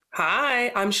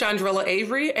Hi, I'm Chandrella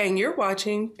Avery, and you're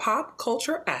watching Pop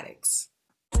Culture Addicts.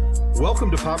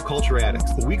 Welcome to Pop Culture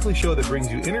Addicts, the weekly show that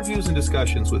brings you interviews and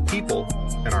discussions with people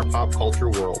in our pop culture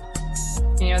world.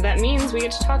 You know, that means we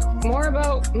get to talk more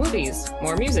about movies,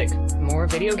 more music, more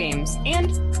video games, and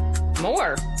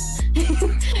more.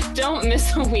 Don't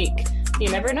miss a week. You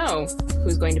never know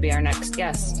who's going to be our next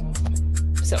guest.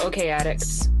 So, okay,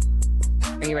 addicts,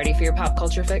 are you ready for your pop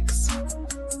culture fix?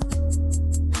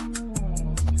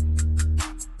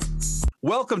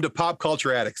 Welcome to Pop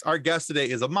Culture Addicts. Our guest today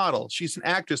is a model. She's an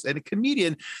actress and a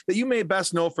comedian that you may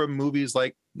best know from movies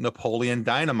like Napoleon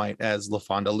Dynamite as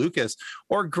LaFonda Lucas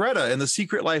or Greta in The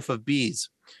Secret Life of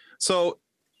Bees. So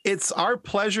it's our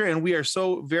pleasure, and we are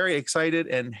so very excited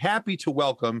and happy to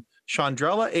welcome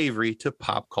Chandrella Avery to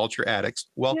Pop Culture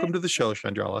Addicts. Welcome to the show,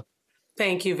 Chandrella.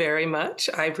 Thank you very much.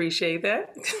 I appreciate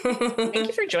that. Thank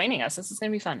you for joining us. This is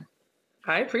going to be fun.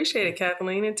 I appreciate it,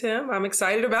 Kathleen and Tim. I'm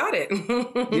excited about it.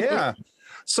 Yeah.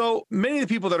 So many of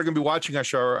the people that are going to be watching our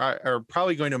show are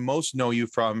probably going to most know you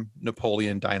from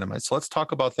Napoleon Dynamite. So let's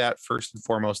talk about that first and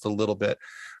foremost a little bit.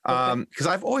 Because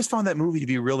I've always found that movie to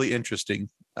be really interesting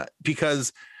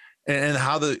because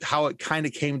how it kind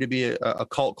of came to be a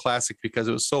cult classic because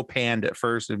it was so panned at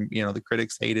first and, you know, the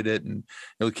critics hated it and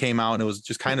it came out and it was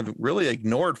just kind of really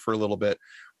ignored for a little bit.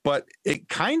 But it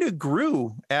kind of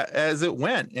grew as it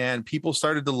went and people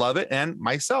started to love it. And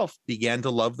myself began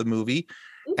to love the movie.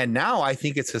 And now I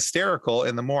think it's hysterical.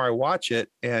 And the more I watch it,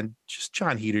 and just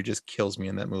John Heder just kills me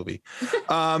in that movie.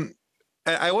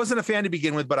 I wasn't a fan to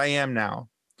begin with, but I am now.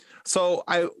 So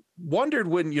I wondered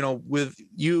when, you know, with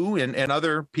you and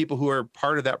other people who are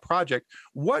part of that project,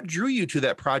 what drew you to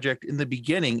that project in the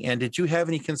beginning? And did you have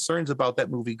any concerns about that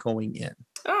movie going in?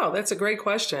 Oh, that's a great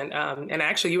question. And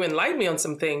actually, you enlightened me on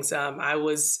some things.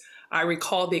 I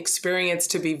recall the experience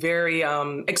to be very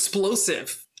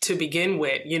explosive to begin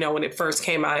with, you know, when it first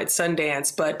came out at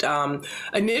Sundance. But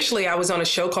initially, I was on a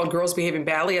show called Girls Behaving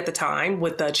Badly at the time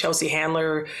with Chelsea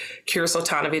Handler, Kira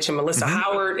Soltanovich, and Melissa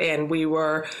Howard. And we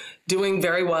were doing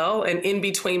very well. And in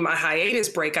between my hiatus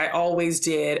break, I always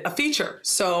did a feature.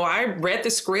 So I read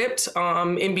the script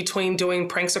in between doing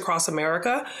Pranks Across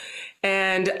America.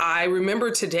 And I remember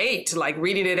to date, like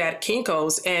reading it at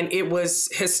Kinko's, and it was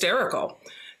hysterical.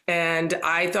 And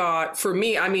I thought, for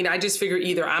me, I mean, I just figured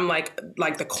either I'm like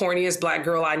the corniest Black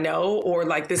girl I know, or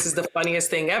like this is the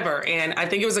funniest thing ever. And I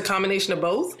think it was a combination of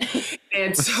both.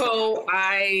 And so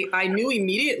I knew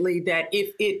immediately that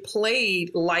if it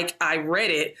played like I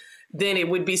read it, then it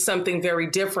would be something very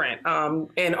different.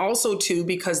 And also, too,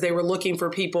 because they were looking for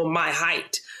people my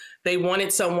height. They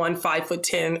wanted someone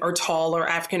 5'10" or taller,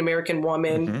 African-American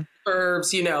woman,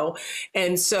 curves, you know.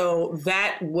 And so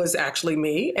that was actually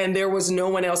me. And there was no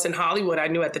one else in Hollywood I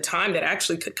knew at the time that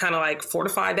actually could kind of like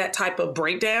fortify that type of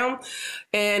breakdown.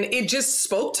 And it just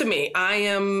spoke to me. I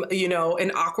am, you know, an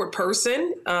awkward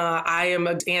person. I am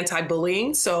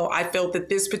anti-bullying. So I felt that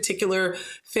this particular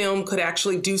film could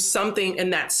actually do something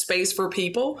in that space for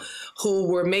people who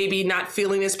were maybe not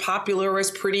feeling as popular or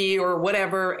as pretty or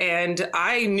whatever. And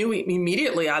I knew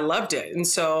immediately I loved it. And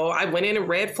so I went in and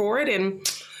read for it, and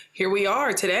here we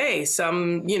are today,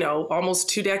 almost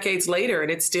 2 decades later,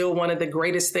 and it's still one of the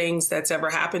greatest things that's ever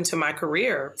happened to my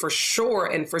career, for sure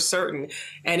and for certain.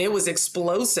 And it was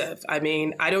explosive. I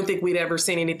mean, I don't think we'd ever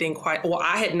seen anything quite, well,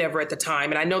 I had never at the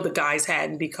time, and I know the guys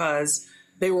hadn't because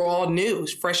they were all new,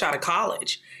 fresh out of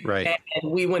college. Right. And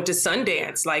we went to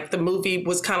Sundance. Like, the movie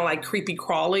was kind of like creepy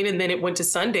crawling, and then it went to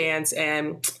Sundance,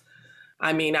 and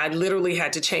I mean, I literally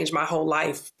had to change my whole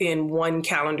life in 1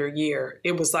 calendar year.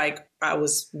 It was like I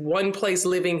was one place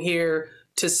living here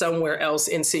to somewhere else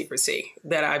in secrecy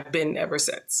that I've been ever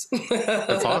since.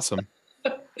 That's awesome.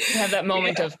 You have that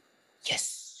moment of,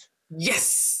 yes.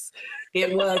 Yes.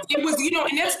 It was,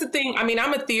 and that's the thing. I mean,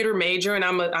 I'm a theater major and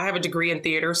I have a degree in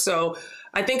theater. So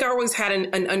I think I always had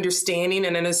an understanding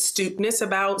and an astuteness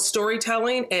about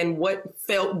storytelling and what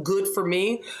felt good for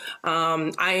me.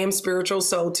 I am spiritual.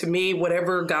 So to me,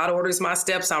 whatever God orders my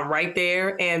steps, I'm right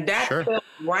there. And that felt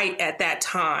right at that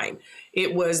time.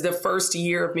 It was the first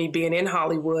year of me being in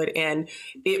Hollywood, and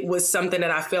it was something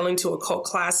that I fell into a cult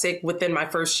classic within my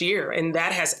first year. And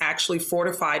that has actually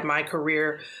fortified my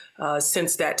career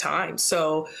since that time.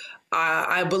 So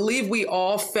I believe we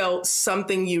all felt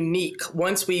something unique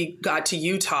once we got to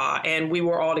Utah and we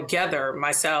were all together.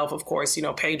 Myself, of course,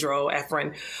 Pedro,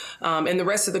 Efren, and the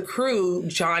rest of the crew,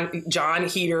 John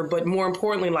Heder, but more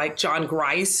importantly, like John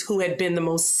Grice, who had been the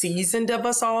most seasoned of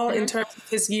us all in terms of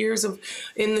his years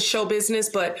in the show business.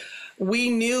 But we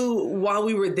knew while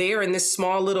we were there in this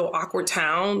small little awkward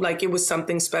town, like it was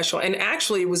something special. And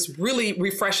actually, it was really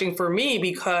refreshing for me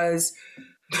because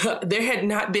there had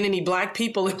not been any Black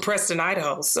people in Preston,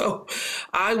 Idaho. So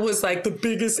I was like the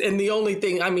biggest and the only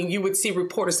thing. I mean, you would see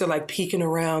reporters, they're like peeking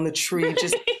around the tree,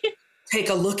 just take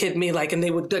a look at me, like, and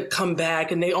they would come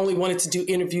back and they only wanted to do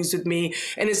interviews with me.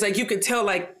 And it's like, you could tell,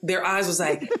 like, their eyes was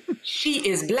like, she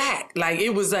is Black. Like,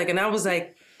 it was like, and I was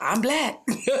like, I'm Black.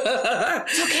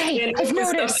 It's okay. I've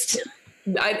noticed.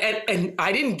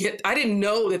 I didn't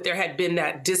know that there had been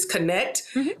that disconnect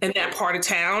in that part of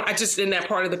town. In that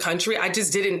part of the country, I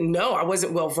just didn't know. I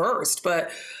wasn't well versed,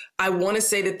 but I want to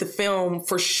say that the film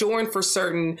for sure and for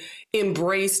certain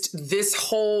embraced this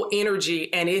whole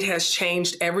energy, and it has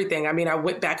changed everything. I mean, I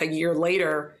went back a year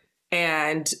later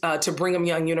and to Brigham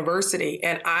Young University.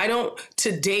 And I don't,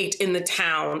 to date in the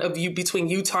town of between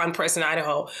Utah and Preston,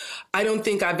 Idaho, I don't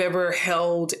think I've ever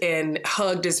held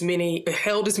as many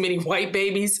white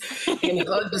babies and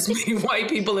hugged as many white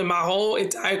people in my whole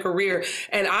entire career.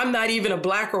 And I'm not even a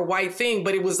Black or white thing,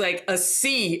 but it was like a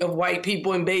sea of white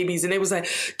people and babies. And it was like,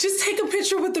 just take a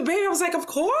picture with the baby. I was like, of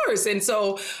course. And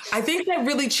so I think that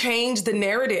really changed the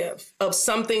narrative of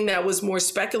something that was more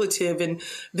speculative and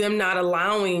them not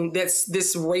allowing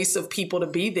this race of people to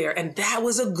be there. And that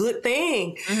was a good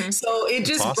thing. So it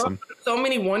just brought so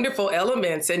many wonderful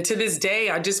elements. And to this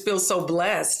day, I just feel so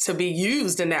blessed to be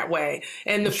used in that way.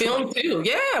 And the film too.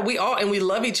 Yeah, we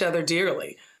love each other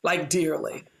dearly, like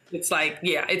dearly. It's like,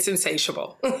 yeah, it's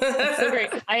insatiable. That's so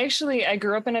great. I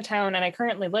grew up in a town and I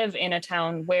currently live in a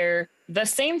town where the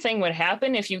same thing would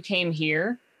happen if you came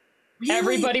here. Really?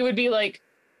 Everybody would be like,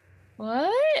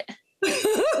 what?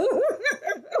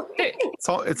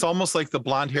 It's almost like the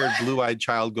blonde-haired, blue-eyed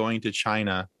child going to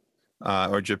China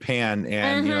or Japan,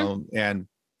 and and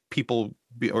people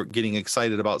are getting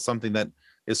excited about something that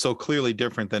is so clearly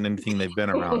different than anything they've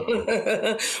been around.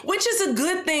 Which is a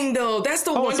good thing, though. That's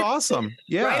the it's awesome.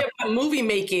 Yeah, right, about movie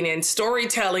making and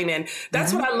storytelling, and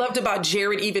that's what I loved about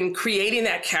Jared even creating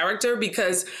that character,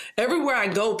 because everywhere I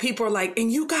go, people are like,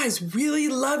 "And you guys really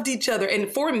loved each other." And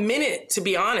for a minute, to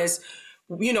be honest,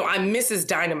 you know, I'm Mrs.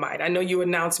 Dynamite. I know you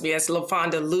announced me as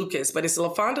LaFonda Lucas, but it's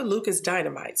LaFonda Lucas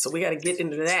Dynamite. So we got to get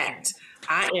into that.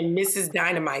 I am Mrs.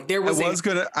 Dynamite.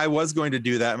 I was going to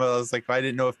do that, but I was like, I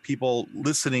didn't know if people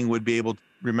listening would be able to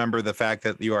remember the fact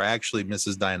that you are actually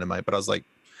Mrs. Dynamite. But I was like,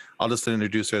 I'll just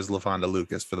introduce her as LaFonda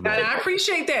Lucas for the moment. And I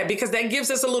appreciate that, because that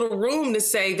gives us a little room to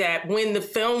say that when the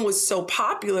film was so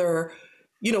popular,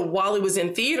 you know, while it was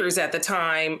in theaters at the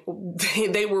time,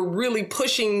 they were really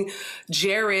pushing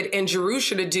Jared and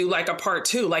Jerusha to do like a part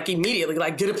 2, like immediately,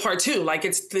 like get a part 2, like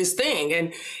it's this thing.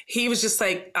 And he was just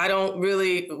like, I don't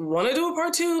really want to do a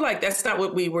part 2. Like, that's not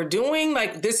what we were doing.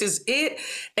 Like, this is it.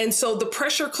 And so the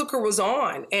pressure cooker was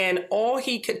on, and all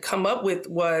he could come up with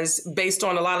was, based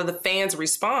on a lot of the fans'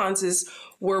 responses,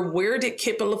 where did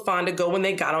Kip and LaFonda go when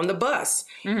they got on the bus?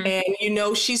 And, you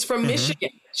know, she's from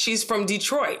Michigan. She's from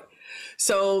Detroit.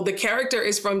 So the character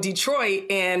is from Detroit,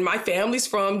 and my family's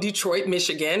from Detroit,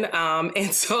 Michigan.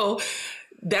 And so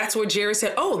that's where Jared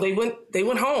said, oh, they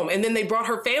went home, and then they brought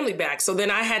her family back. So then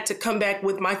I had to come back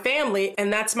with my family,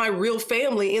 and that's my real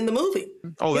family in the movie.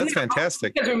 Oh, that's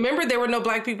fantastic. Because remember, there were no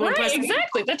Black people in Preston.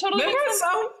 Exactly. That totally makes sense.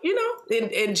 So, you know,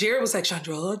 and Jared was like,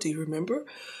 Chandrella, do you remember?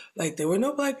 Like, there were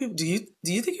no Black people. Do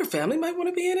you think your family might want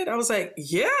to be in it? I was like,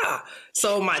 yeah.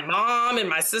 So my mom and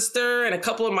my sister and a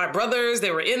couple of my brothers,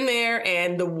 they were in there.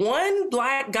 And the one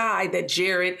Black guy that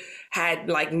Jared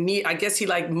had, I guess he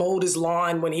mowed his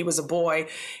lawn when he was a boy.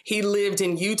 He lived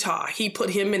in Utah. He put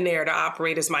him in there to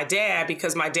operate as my dad,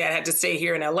 because my dad had to stay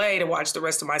here in LA to watch the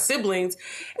rest of my siblings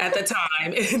at the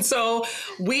time. And so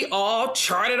we all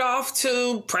charted off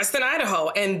to Preston, Idaho.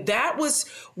 And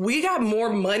we got more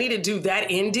money to do that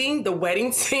ending, the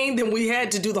wedding scene, than we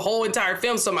had to do the whole entire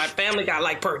film. So my family got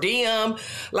like per diem,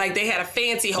 like they had a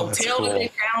fancy hotel that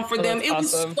they found for them. It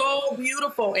was so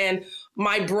beautiful. And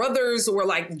my brothers were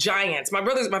like giants. My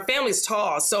family's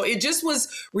tall. So it just was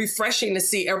refreshing to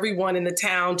see everyone in the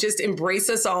town just embrace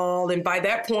us all. And by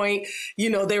that point, you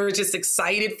know, they were just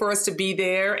excited for us to be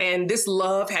there. And this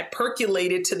love had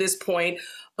percolated to this point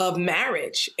of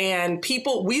marriage. And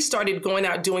we started going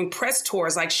out doing press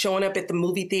tours, like showing up at the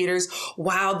movie theaters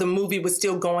while the movie was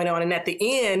still going on. And at the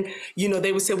end, you know,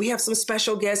 they would say, we have some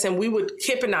special guests. And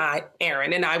Kip and I,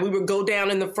 Aaron and I, we would go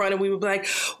down in the front and we would be like,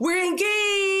 we're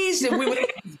engaged. And we would have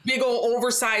this big old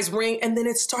oversized ring. And then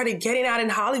it started getting out in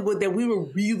Hollywood that we were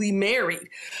really married.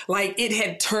 Like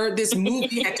this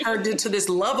movie had turned into this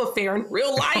love affair in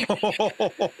real life.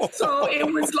 So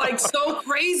it was like so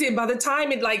crazy. By the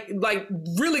time it like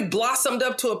really blossomed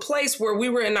up to a place where we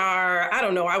were in our, I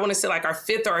don't know, I want to say like our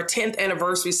 5th or our 10th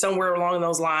anniversary, somewhere along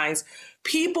those lines.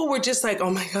 People were just like,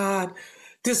 oh my God,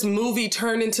 this movie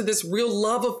turned into this real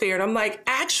love affair. And I'm like,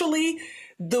 actually,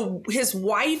 his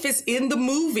wife is in the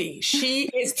movie. She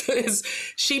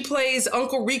plays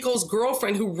Uncle Rico's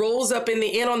girlfriend who rolls up in the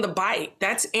inn on the bike.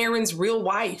 That's Aaron's real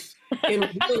wife in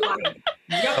real life.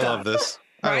 I love this.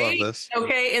 Right? I love this.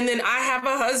 Okay. And then I have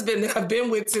a husband that I've been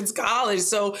with since college.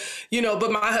 So,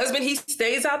 but my husband, he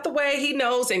stays out the way. He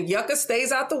knows. And Yucca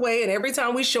stays out the way. And every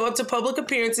time we show up to public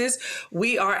appearances,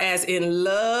 we are as in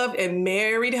love and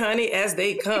married, honey, as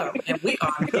they come. And we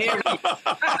are married.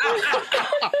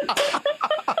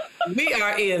 We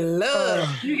are in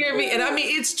love. You hear me? And I mean,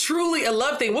 it's truly a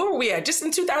love thing. Where were we at? Just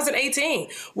in 2018,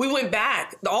 we went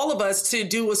back, all of us, to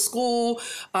do a school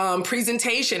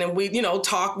presentation. And we,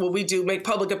 talk what we do, make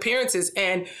public appearances.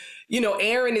 And,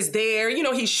 Aaron is there.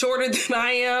 He's shorter than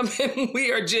I am. And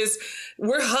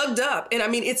we're hugged up. And I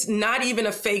mean, it's not even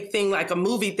a fake thing like a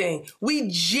movie thing. We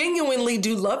genuinely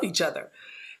do love each other.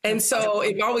 And so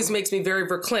it always makes me very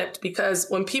verklempt, because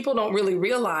when people don't really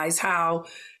realize how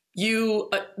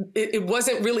it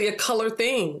wasn't really a color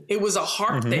thing. It was a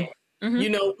heart thing.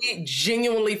 Mm-hmm. We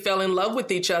genuinely fell in love with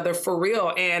each other for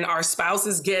real, and our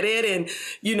spouses get it. And,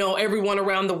 everyone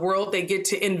around the world, they get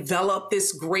to envelop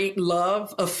this great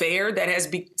love affair that has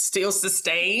still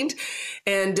sustained.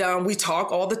 And we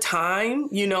talk all the time,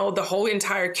 the whole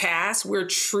entire cast, we're a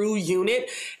true unit.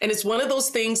 And it's one of those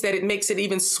things that it makes it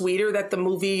even sweeter that the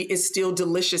movie is still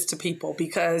delicious to people,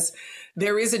 because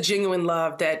there is a genuine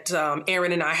love that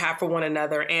Aaron and I have for one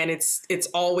another, and it's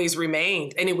always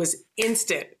remained. And it was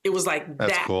instant. It was like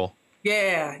That's that. Cool.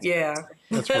 Yeah.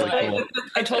 That's really cool.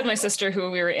 I told my sister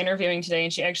who we were interviewing today,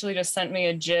 and she actually just sent me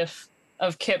a GIF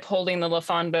of Kip holding the La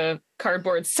Fonda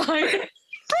cardboard sign.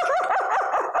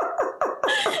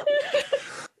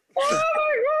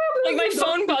 Like, my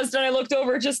phone buzzed and I looked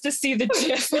over just to see the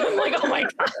GIF. And I'm like, oh my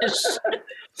gosh.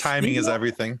 Timing is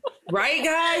everything. Right,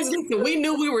 guys? Listen, we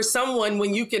knew we were someone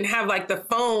when you can have like the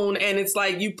phone and it's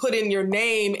like you put in your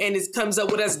name and it comes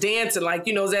up with us dancing, like,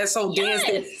 that's so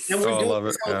dancing. And we're doing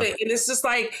this whole thing. And it's just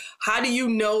like, how do you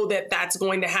know that that's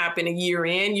going to happen a year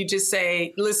in? You just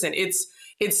say, listen, it's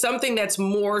something that's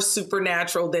more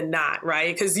supernatural than not,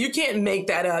 right? Because you can't make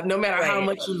that up, no matter how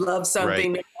much you love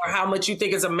something, or how much you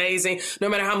think is amazing, no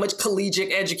matter how much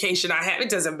collegiate education I have, it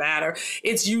doesn't matter.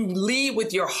 It's you lead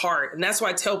with your heart. And that's why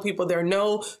I tell people there are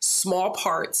no small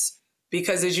parts,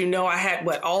 because as you know, I had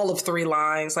all of 3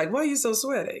 lines. Like, why are you so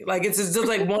sweaty? Like, it's just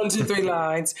like 1, 2, 3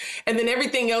 lines. And then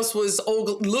everything else was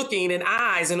looking and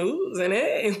eyes and oohs and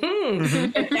hey.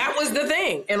 And that was the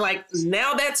thing. And like,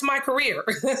 now that's my career.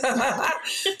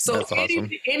 So that's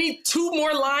awesome. any 2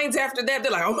 more lines after that,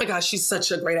 they're like, oh my gosh, she's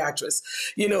such a great actress.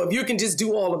 If you can just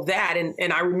do all of that.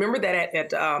 And I remember that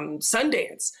at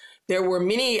Sundance. There were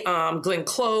many, Glenn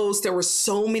Close, there were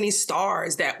so many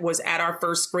stars that was at our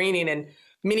first screening, and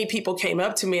many people came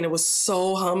up to me and it was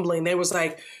so humbling. They was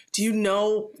like, do you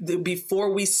know that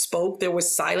before we spoke, there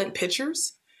was silent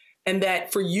pictures? And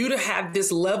that for you to have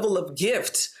this level of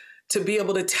gift to be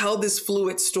able to tell this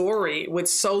fluid story with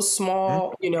so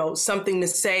small, something to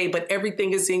say, but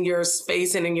everything is in your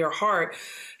space and in your heart,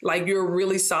 like you're a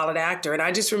really solid actor. And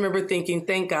I just remember thinking,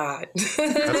 thank God.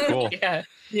 That's cool.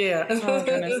 Yeah. Oh,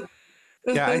 goodness.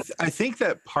 Yeah, I think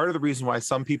that part of the reason why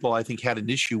some people, I think, had an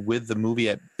issue with the movie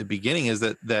at the beginning is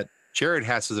that Jared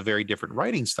Hess has a very different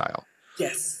writing style.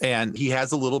 Yes. And he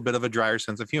has a little bit of a drier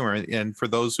sense of humor. And for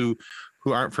those who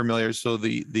aren't familiar, so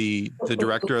the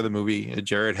director of the movie,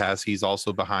 Jared Hess, he's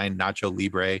also behind Nacho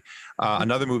Libre,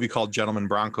 another movie called Gentlemen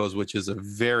Broncos, which is a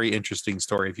very interesting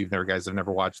story. If you've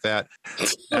never watched that,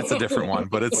 that's a different one,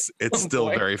 but it's still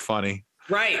very funny.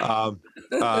 Right.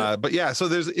 But yeah, so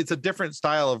it's a different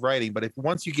style of writing, but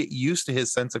once you get used to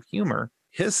his sense of humor,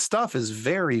 his stuff is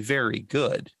very, very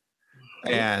good.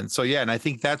 And so, yeah, and I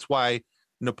think that's why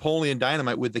Napoleon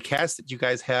Dynamite, with the cast that you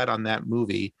guys had on that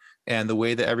movie and the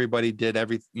way that everybody did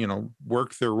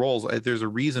work their roles, there's a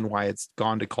reason why it's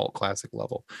gone to cult classic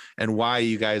level, and why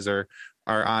you guys are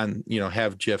on,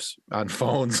 have GIFs on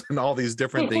phones and all these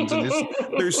different things. And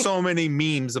there's so many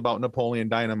memes about Napoleon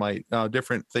Dynamite,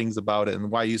 different things about it,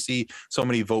 and why you see so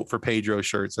many Vote for Pedro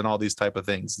shirts and all these type of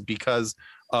things, because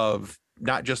of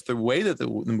not just the way that the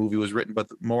movie was written, but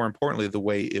more importantly, the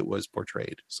way it was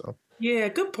portrayed. So yeah,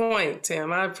 good point,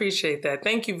 Tim. I appreciate that.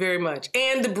 Thank you very much.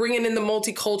 And the bringing in the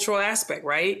multicultural aspect,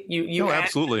 right? You add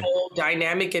absolutely the whole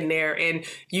dynamic in there, and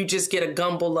you just get a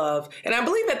gumble of. And I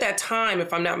believe at that time,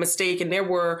 if I'm not mistaken, there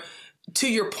were, to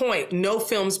your point, no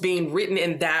films being written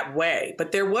in that way.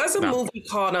 But there was a movie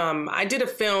called, I did a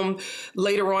film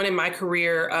later on in my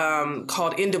career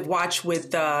called End of Watch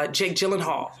with Jake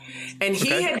Gyllenhaal. And he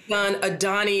had done a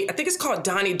Donnie, I think it's called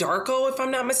Donnie Darko, if I'm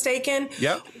not mistaken.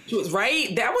 Yep.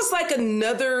 Right? That was like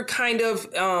another kind of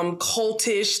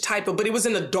cultish type of, but it was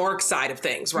in the dark side of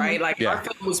things, right? Like our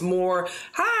film was more,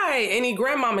 hi, any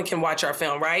grandmama can watch our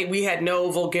film, right? We had no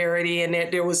vulgarity and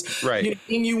there was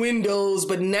innuendos,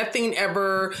 but nothing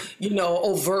ever,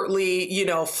 overtly,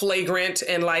 flagrant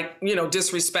and like,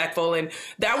 disrespectful. And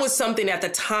that was something at the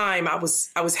time I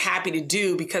was happy to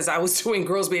do because I was doing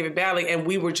Girls Behaving Badly and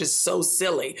we were just so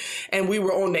silly and we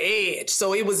were on the edge.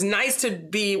 So it was nice to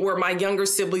be where my younger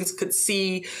siblings could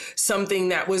see something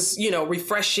that was,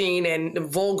 refreshing and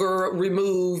vulgar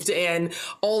removed and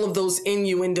all of those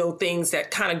innuendo things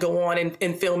that kind of go on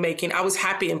in filmmaking. I was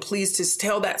happy and pleased to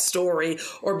tell that story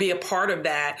or be a part of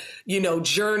that,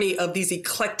 journey of these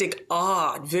eclectic,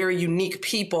 odd, very unique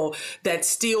people that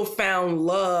still found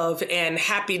love and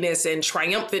happiness and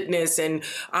triumphantness. And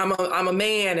I'm a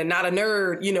man and not a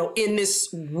nerd, in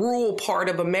this rural part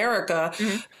of America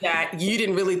that you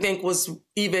didn't really think was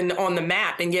even on the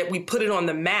map. And yet we put it on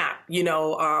the map.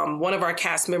 One of our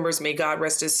cast members, may God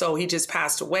rest his soul, he just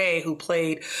passed away, who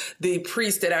played the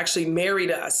priest that actually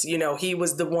married us. He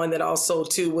was the one that also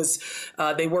too was,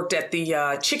 they worked at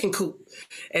the chicken coop.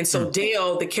 And so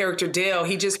Dale, the character Dale,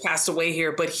 he just passed away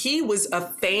here, but he was a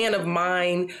fan of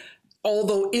mine,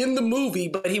 although in the movie,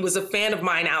 but he was a fan of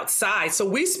mine outside. So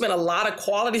we spent a lot of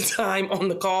quality time on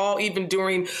the call, even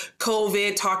during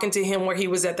COVID, talking to him where he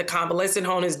was at the convalescent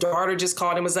home. His daughter just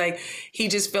called and was like, he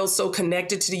just felt so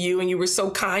connected to you and you were so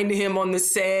kind to him on the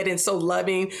set and so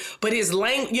loving. But his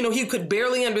language, he could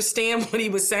barely understand what he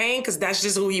was saying because that's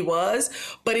just who he was.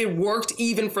 But it worked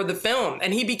even for the film.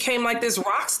 And he became like this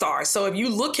rock star. So if you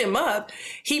look him up,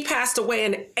 he passed away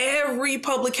and every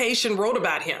publication wrote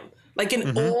about him. Like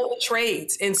in all the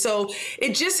trades. And so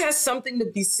it just has something to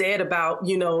be said about,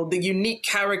 the unique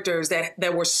characters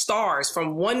that were stars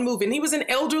from one movie. And he was an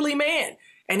elderly man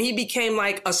and he became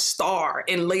like a star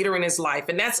later in his life.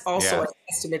 And that's also a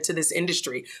testament to this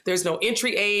industry. There's no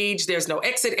entry age. There's no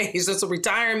exit age. There's a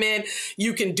retirement.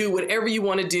 You can do whatever you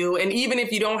want to do. And even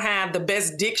if you don't have the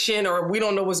best diction or we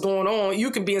don't know what's going on, you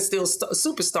can be a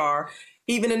superstar,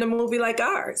 even in a movie like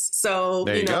ours. So,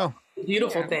 there you go.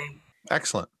 Beautiful thing.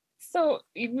 Excellent. So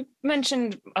you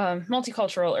mentioned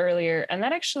multicultural earlier, and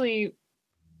that actually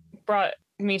brought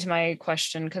me to my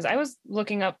question because I was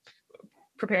looking up,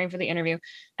 preparing for the interview,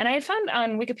 and I had found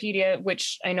on Wikipedia,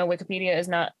 which I know Wikipedia is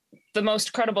not the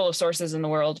most credible of sources in the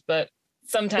world, but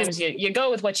sometimes you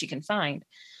go with what you can find.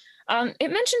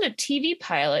 It mentioned a TV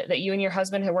pilot that you and your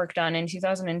husband had worked on in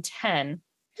 2010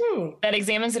 that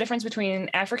examines the difference between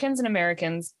Africans and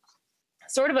Americans,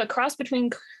 sort of a cross between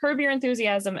Curb Your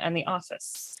Enthusiasm and The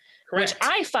Office. Correct. Which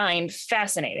I find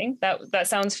fascinating. That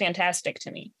sounds fantastic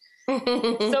to me.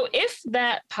 So if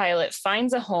that pilot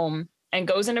finds a home and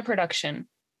goes into production,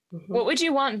 what would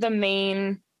you want the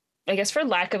main, I guess for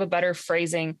lack of a better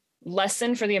phrasing,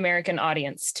 lesson for the American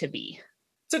audience to be?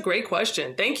 It's a great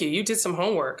question. Thank you. You did some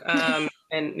homework. And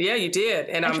yeah, you did.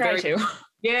 And I'm very to.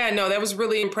 Yeah, no, that was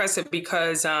really impressive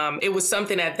because it was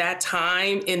something at that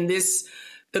time in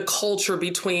the culture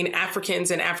between Africans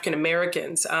and African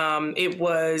Americans. It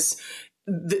was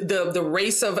the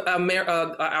race of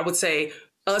I would say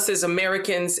us as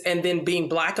Americans and then being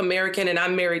Black American. And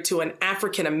I'm married to an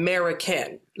African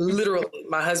American. Literally,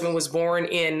 my husband was born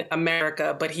in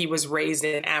America, but he was raised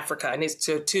in Africa and it's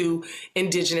to two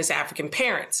indigenous African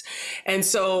parents. And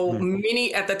so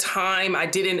many at the time, I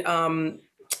didn't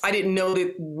know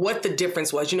what the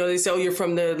difference was. They say, oh, you're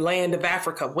from the land of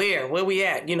Africa. Where we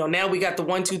at? Now we got the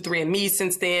 1-2-3andMe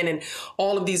since then and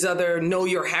all of these other know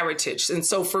your heritage. And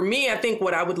so for me, I think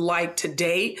what I would like to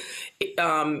date,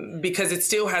 because it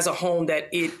still has a home that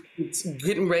it's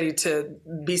getting ready to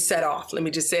be set off. Let me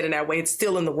just say it in that way. It's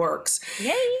still in the works.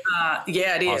 Yay.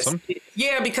 Yeah, it is. Awesome.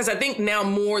 Yeah, because I think now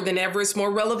more than ever, it's more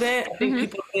relevant. I think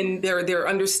people they're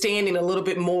understanding a little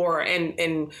bit more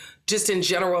and just in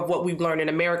general of what we've learned in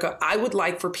America. I would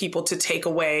like for people to take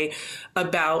away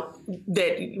about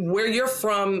that where you're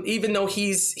from, even though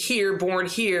he's here, born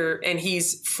here, and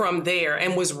he's from there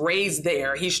and was raised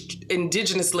there. He's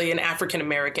indigenously an African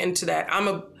American. To that, I'm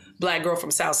a Black girl from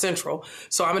South Central.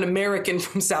 So I'm an American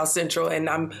from South Central and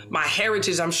my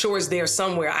heritage, I'm sure is there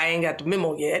somewhere. I ain't got the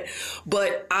memo yet,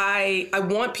 but I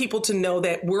want people to know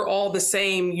that we're all the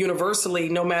same universally,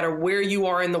 no matter where you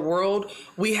are in the world.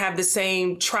 We have the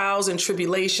same trials and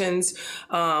tribulations.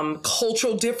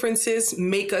 Cultural differences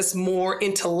make us more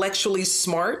intellectually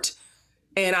smart.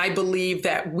 And I believe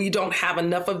that we don't have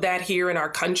enough of that here in our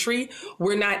country.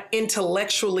 We're not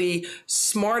intellectually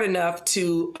smart enough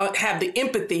to have the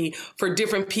empathy for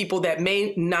different people that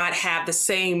may not have the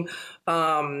same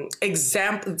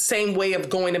same way of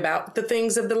going about the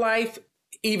things of the life.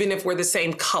 even if we're the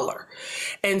same color.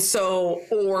 And so,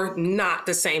 or not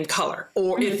the same color,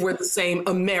 or if we're the same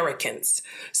Americans.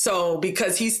 So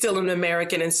because he's still an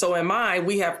American and so am I,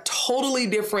 we have totally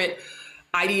different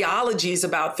ideologies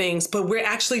about things, but we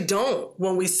actually don't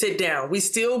when we sit down. We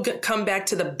still come back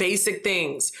to the basic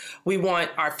things. We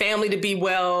want our family to be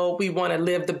well. We want to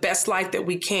live the best life that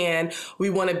we can. We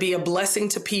want to be a blessing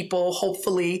to people,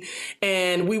 hopefully,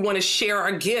 and we want to share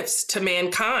our gifts to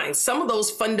mankind. Some of those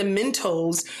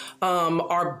fundamentals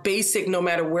are basic no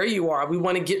matter where you are. We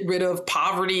want to get rid of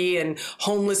poverty and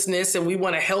homelessness, and we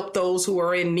want to help those who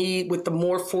are in need with the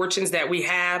more fortunes that we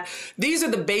have. These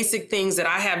are the basic things that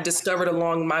I have discovered along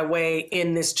my way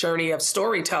in this journey of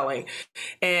storytelling.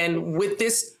 And with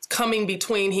this coming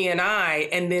between he and I,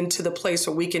 and then to the place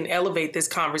where we can elevate this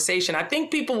conversation, I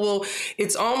think people will,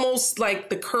 it's almost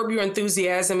like the Curb Your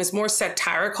Enthusiasm is more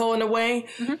satirical in a way,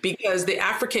 because the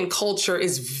African culture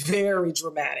is very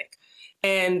dramatic.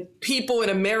 And people in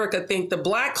America think the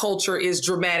Black culture is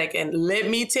dramatic. And let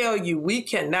me tell you, we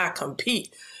cannot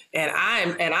compete. And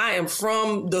I am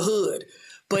from the hood,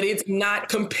 but it's not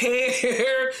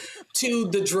compared to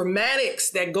the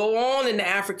dramatics that go on in the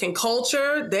African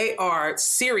culture. They are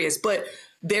serious, but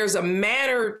there's a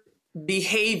manner,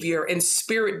 behavior, and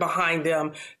spirit behind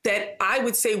them that I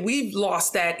would say we've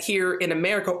lost that here in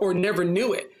America, or never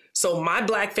knew it. So my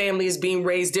Black family is being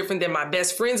raised different than my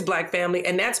best friend's Black family,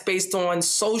 and that's based on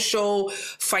social,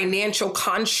 financial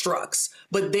constructs.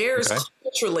 But there's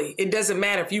culturally, it doesn't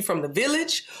matter if you're from the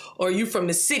village or you from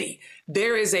the city.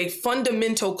 There is a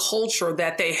fundamental culture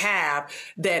that they have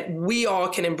that we all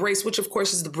can embrace, which of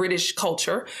course is the British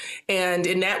culture. And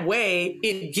in that way,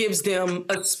 it gives them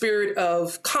a spirit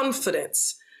of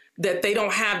confidence that they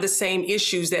don't have the same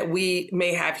issues that we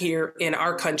may have here in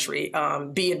our country,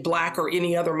 be it Black or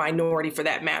any other minority for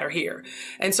that matter here.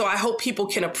 And so I hope people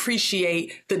can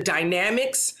appreciate the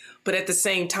dynamics, but at the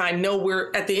same time, know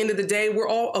we're, at the end of the day, we're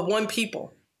all a one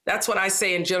people. That's what I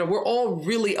say in general. We're all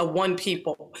really a one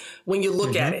people when you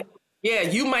look at it. Yeah,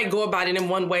 you might go about it in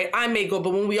one way, I may go,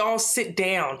 but when we all sit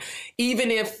down,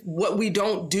 even if what we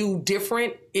don't do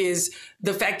different is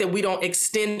the fact that we don't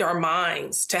extend our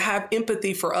minds to have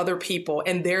empathy for other people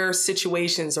and their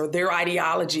situations or their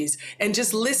ideologies, and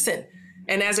just listen.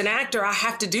 And as an actor, I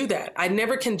have to do that. I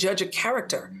never can judge a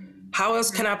character. How else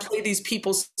can I play these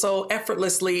people so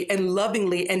effortlessly and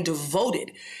lovingly and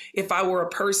devoted if I were a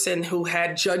person who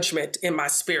had judgment in my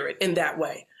spirit in that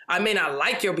way? I may not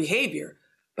like your behavior,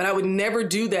 but I would never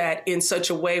do that in such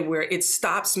a way where it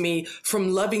stops me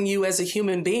from loving you as a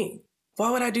human being. Why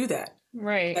would I do that?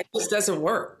 Right. That just doesn't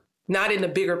work. Not in the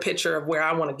bigger picture of where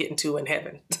I want to get into in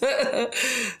heaven.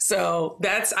 So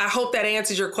I hope that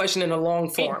answers your question in a long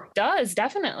form. It does,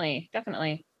 definitely.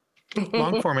 Definitely.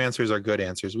 Long form answers are good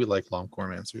answers. We like long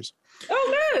form answers.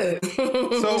 Oh, good.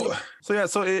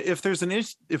 So if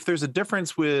there's a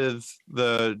difference with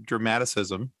the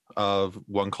dramaticism of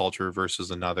one culture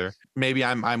versus another, maybe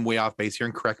I'm way off base here,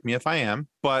 and correct me if I am,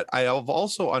 but I have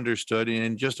also understood,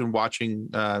 and just in watching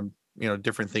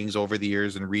different things over the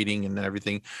years and reading and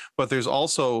everything, but there's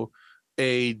also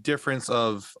a difference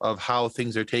of how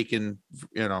things are taken,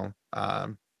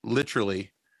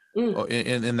 literally.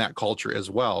 In that culture as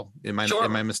well. Am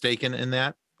I mistaken in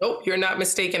that? Nope, you're not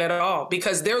mistaken at all,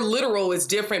 because their literal is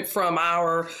different from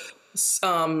our,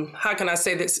 how can I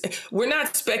say this? We're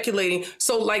not speculating.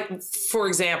 So like, for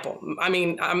example, I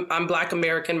mean, I'm Black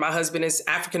American. My husband is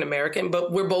African American,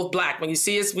 but we're both Black. When you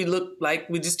see us, we look like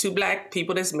we're just two Black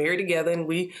people that's married together, and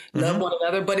we love one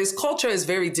another, but his culture is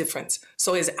very different.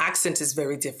 So his accent is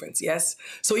very different. Yes.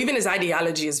 So even his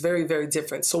ideology is very, very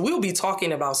different. So we'll be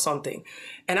talking about something,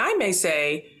 and I may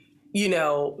say,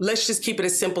 let's just keep it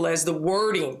as simple as the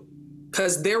wording,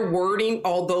 because their wording,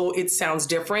 although it sounds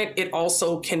different, it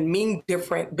also can mean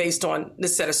different based on the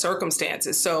set of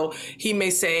circumstances. So he may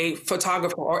say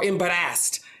photographer or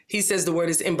embarrassed. He says the word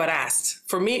is embarrassed.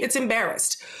 For me, it's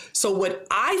embarrassed. So what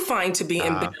I find to be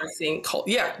embarrassing,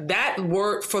 that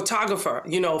word photographer,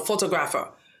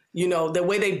 photographer, the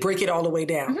way they break it all the way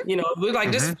down, we're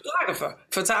like, this photographer.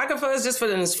 Photographer is just for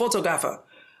this photographer.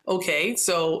 Okay,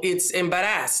 so it's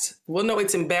embarrassed. Well, no,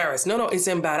 it's embarrassed. No, it's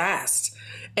embarrassed.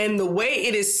 And the way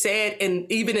it is said, and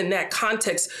even in that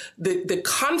context, the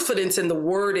confidence in the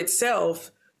word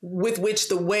itself, with which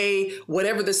the way,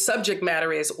 whatever the subject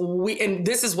matter is, and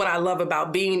this is what I love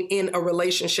about being in a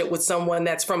relationship with someone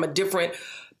that's from a different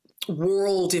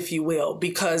world, if you will,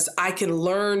 because I can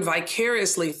learn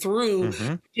vicariously through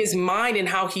his mind and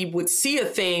how he would see a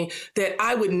thing that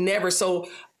I would never. So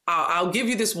I'll give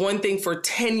you this one thing for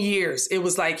 10 years. It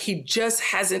was like, he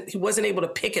wasn't able to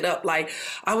pick it up. Like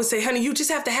I would say, honey, you just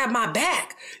have to have my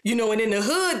back, and in the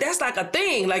hood, that's like a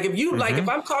thing. Like if you, like if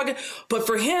I'm talking, but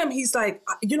for him, he's like,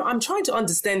 I'm trying to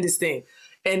understand this thing.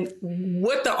 And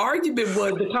what the argument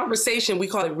was, the conversation, we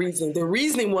call it reasoning. The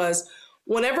reasoning was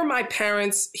whenever my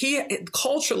parents,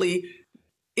 culturally,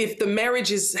 if the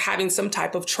marriage is having some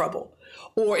type of trouble,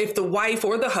 or if the wife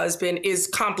or the husband is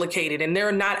complicated and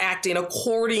they're not acting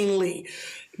accordingly,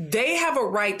 they have a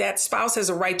right, that spouse has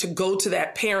a right to go to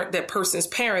that person's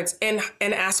parents and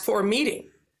ask for a meeting.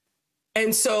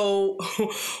 And so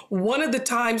one of the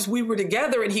times we were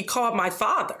together and he called my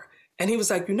father and he was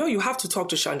like, you have to talk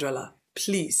to Chandrella,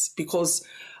 please, because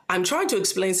I'm trying to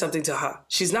explain something to her.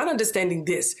 She's not understanding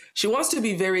this. She wants to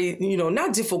be very,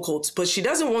 not difficult, but she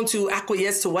doesn't want to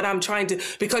acquiesce to what I'm trying to,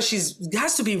 because she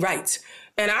has to be right.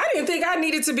 And I didn't think I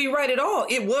needed to be right at all.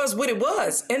 It was what it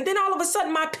was. And then all of a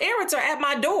sudden my parents are at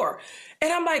my door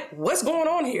and I'm like, what's going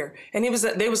on here? And they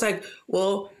was like,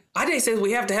 well, Ade says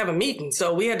we have to have a meeting.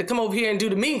 So we had to come over here and do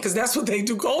the meeting because that's what they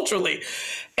do culturally.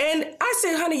 And I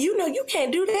said, honey, you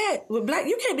can't do that with black.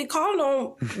 You can't be calling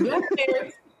on black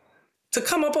parents to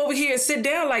come up over here and sit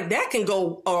down like that can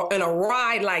go in a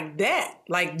ride like that.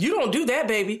 Like, you don't do that,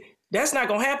 baby. That's not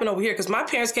going to happen over here because my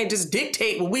parents can't just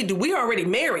dictate what we do. We already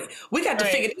married. We got to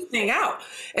figure this thing out.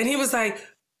 And he was like,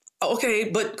 okay,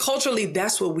 but culturally,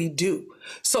 that's what we do.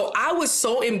 So I was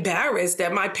so embarrassed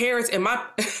that my parents I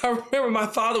remember my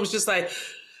father was just like,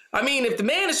 if the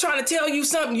man is trying to tell you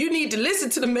something, you need to listen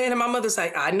to the man. And my mother's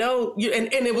like, I know.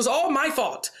 And it was all my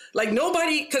fault. Like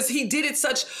nobody, because he did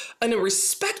it in a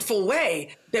respectful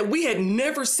way that we had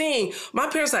never seen. My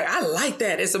parents like, I like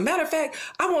that. As a matter of fact,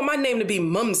 I want my name to be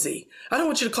Mumsy. I don't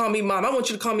want you to call me Mom. I want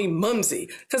you to call me Mumsy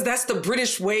because that's the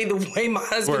British way, the way my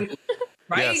husband...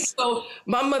 Right. Yes. So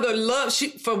my mother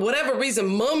for whatever reason,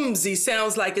 Mumsy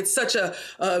sounds like it's such a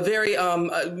very,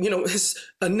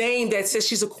 a name that says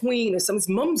she's a queen or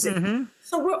something. Mumsy. Mm-hmm.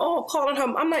 So we're all calling her.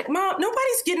 I'm like, Mom,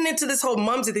 nobody's getting into this whole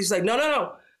Mumsy thing. She's like,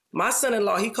 no. My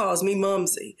son-in-law, he calls me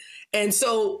Mumsy. And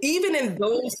so even in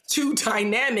those two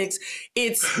dynamics,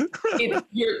 it's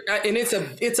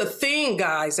a thing,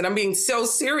 guys. And I'm being so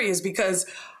serious because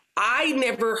I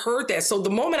never heard that. So the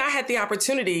moment I had the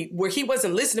opportunity where he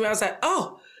wasn't listening to me, I was like,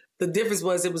 oh, the difference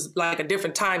was it was like a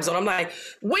different time zone. I'm like,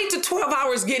 wait till 12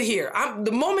 hours get here.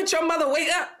 The moment your mother wake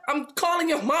up, I'm calling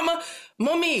your mama,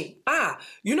 Mommy,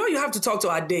 you have to talk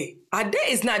to Ade. Ade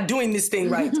is not doing this thing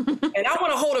right. And I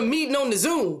want to hold a meeting on the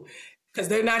Zoom because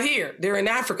they're not here. They're in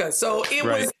Africa. So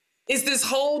it's this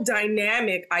whole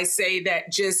dynamic, I say,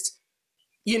 that just,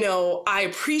 I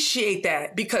appreciate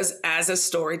that because as a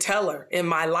storyteller in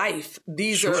my life,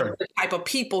 these are the type of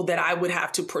people that I would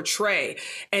have to portray.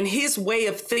 And his way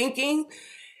of thinking,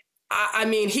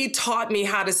 he taught me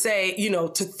how to say,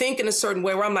 to think in a certain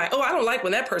way where I'm like, oh, I don't like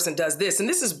when that person does this. And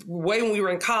this is way when we were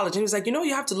in college. And he was like,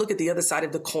 you have to look at the other side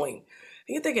of the coin. And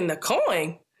you're thinking, the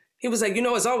coin? He was like,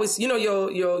 it's always,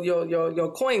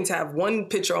 your coins have one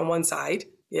picture on one side.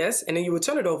 Yes. And then you would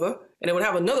turn it over and it would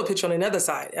have another picture on another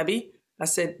side. Abby? I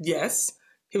said, yes.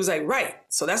 He was like, right.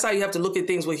 So that's how you have to look at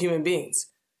things with human beings.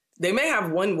 They may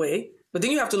have one way, but then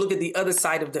you have to look at the other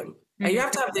side of them. Mm-hmm. And you have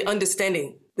to have the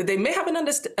understanding that they may have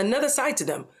another side to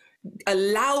them.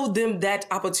 Allow them that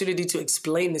opportunity to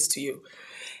explain this to you.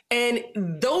 And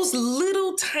those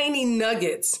little tiny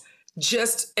nuggets,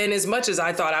 and as much as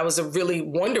I thought I was a really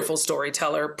wonderful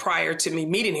storyteller prior to me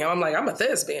meeting him, I'm like, I'm a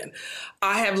thespian.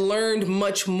 I have learned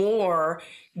much more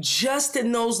just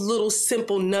in those little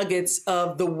simple nuggets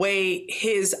of the way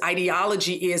his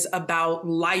ideology is about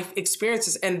life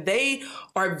experiences. And they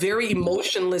are very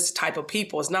emotionless type of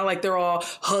people. It's not like they're all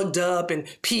hugged up and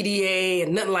PDA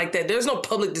and nothing like that. There's no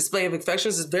public display of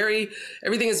affections.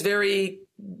 Everything is very,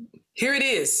 here it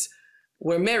is.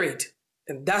 We're married.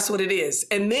 And that's what it is.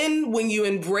 And then when you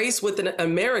embrace with an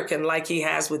American like he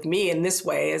has with me in this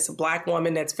way, as a Black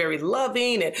woman that's very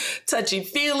loving and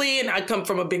touchy-feely, and I come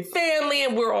from a big family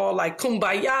and we're all like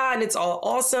kumbaya and it's all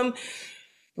awesome.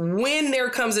 When there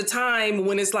comes a time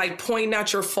when it's like pointing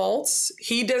out your faults,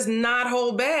 he does not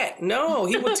hold back. No,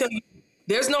 he will tell you,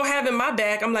 there's no having my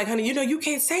back. I'm like, honey, you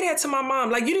can't say that to my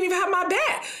mom. Like, you didn't even have my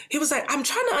back. He was like, I'm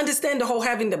trying to understand the whole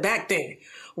having the back thing.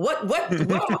 What is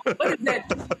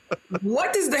that?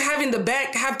 What does the having the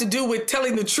back have to do with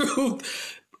telling the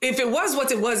truth? If it was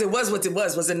what it was, it was what it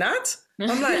was. Was it not?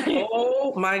 I'm like,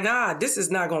 oh my God, this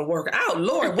is not going to work out.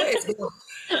 Lord, what is going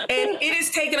on? And it has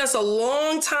taken us a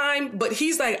long time, but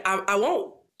he's like, I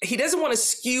won't. He doesn't want to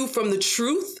skew from the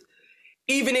truth,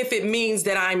 even if it means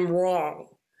that I'm wrong.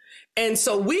 And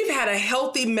so we've had a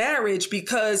healthy marriage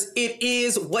because it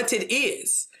is what it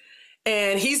is.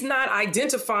 And he's not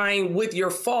identifying with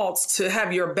your faults to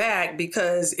have your back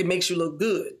because it makes you look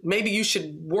good. Maybe you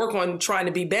should work on trying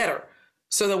to be better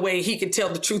so the way he can tell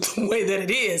the truth the way that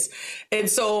it is. And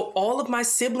so all of my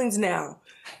siblings now,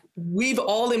 we've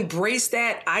all embraced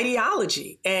that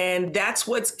ideology, and that's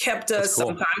what's kept us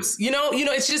sometimes,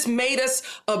 it's just made us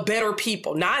a better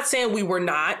people. Not saying we were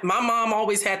not. My mom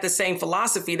always had the same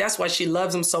philosophy. That's why she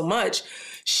loves him so much.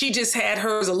 She just had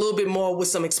hers a little bit more with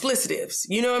some explicitives.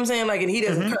 You know what I'm saying? Like, and he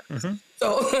doesn't curse.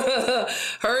 So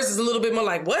hers is a little bit more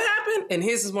like, what happened? And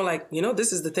his is more like,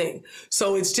 this is the thing.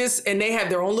 So it's just, and they have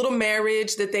their own little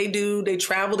marriage that they do. They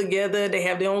travel together. They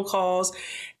have their own calls.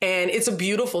 And it's a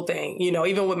beautiful thing,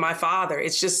 even with my father,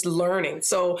 it's just learning.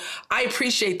 So I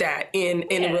appreciate that in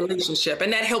a relationship.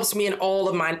 And that helps me in all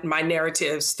of my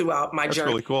narratives throughout my journey. That's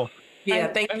really cool.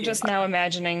 Yeah, thank you. I'm just now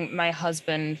imagining my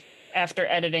husband, after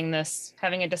editing this,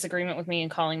 having a disagreement with me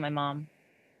and calling my mom.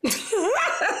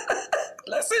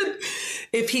 Listen,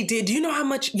 if he did, do you know how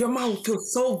much your mom would feel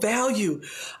so valued?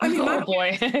 I mean,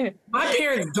 my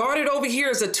parents darted over here.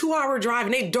 It's a 2-hour drive,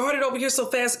 and they darted over here so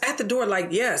fast at the door, like,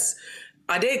 yes.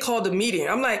 They called a meeting.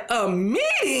 I'm like, a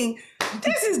meeting?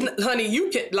 This is, honey, you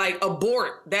can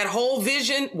abort that whole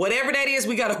vision, whatever that is,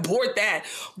 we got to abort that.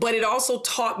 But it also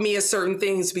taught me a certain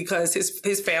things because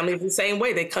his family is the same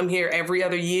way. They come here every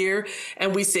other year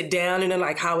and we sit down and they're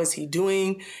like, how is he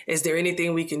doing? Is there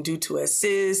anything we can do to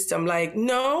assist? I'm like,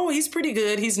 no, he's pretty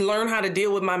good. He's learned how to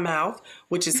deal with my mouth,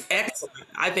 which is excellent.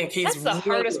 I think that's the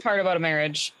hardest part about a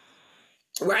marriage.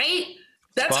 Right?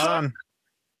 That's hard.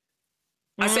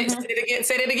 I say it again.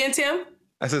 Say that again, Tim.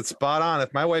 I said, spot on.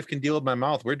 If my wife can deal with my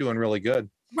mouth, we're doing really good.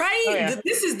 Right. Oh, yeah.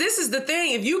 This is the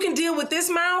thing. If you can deal with this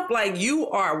mouth, you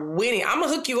are winning. I'm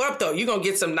gonna hook you up though. You're gonna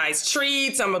get some nice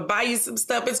treats. I'm gonna buy you some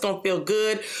stuff. It's gonna feel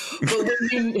good. But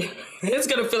it's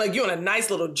gonna feel like you're on a nice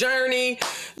little journey.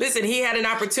 Listen, he had an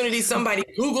opportunity. Somebody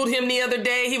Googled him the other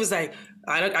day. He was like,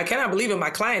 I cannot believe it. My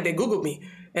client, they Googled me.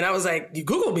 And I was like, you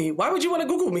Google me? Why would you want to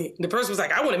Google me? And the person was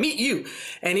like, I want to meet you.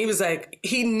 And he was like,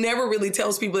 he never really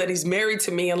tells people that he's married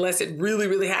to me unless it really,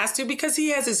 really has to, because he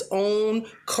has his own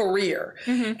career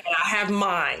and I have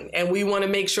mine. And we want to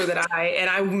make sure that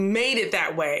I made it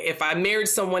that way. If I married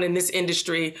someone in this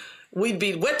industry, we'd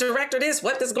be, what director this?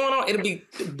 What is going on? It'll be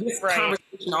this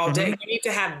conversation all day. You need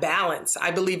to have balance.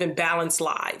 I believe in balanced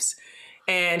lives.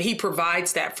 And he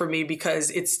provides that for me because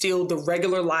it's still the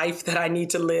regular life that I need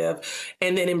to live,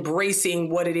 and then embracing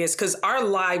what it is. Because our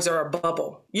lives are a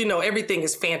bubble. Everything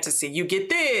is fantasy. You get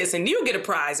this and you get a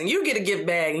prize and you get a gift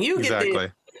bag and you get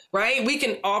this. Right? We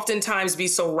can oftentimes be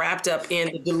so wrapped up in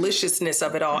the deliciousness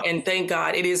of it all. And thank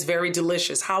God it is very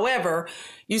delicious. However,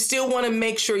 you still want to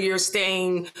make sure you're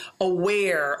staying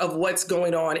aware of what's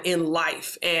going on in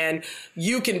life. And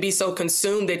you can be so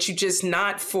consumed that you just,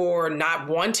 not for not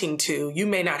wanting to, you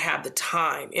may not have the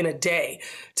time in a day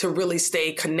to really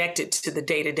stay connected to the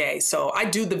day to day. So I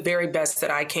do the very best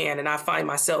that I can. And I find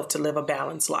myself to live a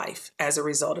balanced life as a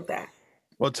result of that.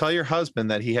 Well, tell your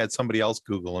husband that he had somebody else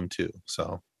Google him too.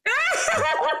 So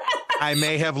I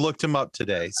may have looked him up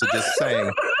today. So just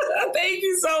saying. Thank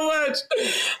you so much.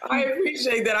 I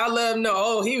appreciate that. I let him know.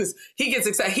 Oh, he gets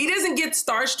excited. He doesn't get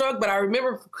starstruck, but I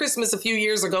remember for Christmas a few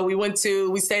years ago,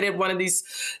 we stayed at one of these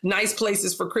nice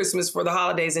places for Christmas for the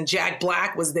holidays, and Jack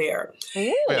Black was there.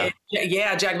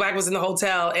 Yeah, Jack Black was in the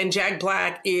hotel, and Jack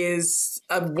Black is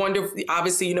a wonderful,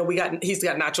 obviously, he's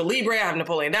got Nacho Libre, I have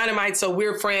Napoleon Dynamite, so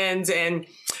we're friends, and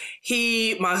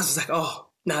my husband was like, oh,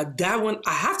 now that one,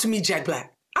 I have to meet Jack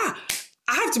Black.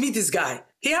 I have to meet this guy.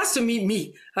 He has to meet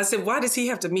me. I said, why does he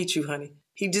have to meet you, honey?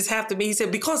 He just have to meet. He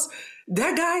said, because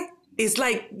that guy is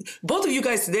like, both of you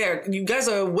guys there, you guys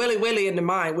are welly in the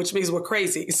mind, which means we're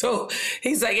crazy. So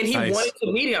he's like, and he wanted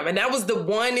to meet him. And that was the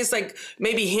one, it's like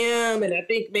maybe him and I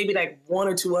think maybe like one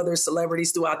or two other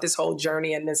celebrities throughout this whole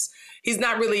journey. And he's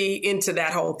not really into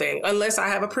that whole thing. Unless I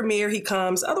have a premiere, he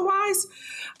comes. Otherwise,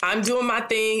 I'm doing my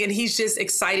thing, and he's just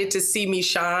excited to see me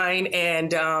shine,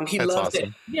 and he loves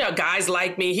it. Guys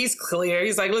like me. He's clear.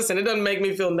 He's like, listen, it doesn't make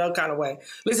me feel no kind of way.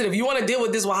 Listen, if you want to deal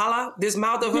with this wahala, this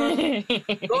mouth of her,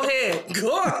 go ahead.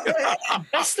 Go on.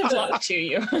 That's the block to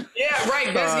you. Yeah, right.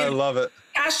 I love it.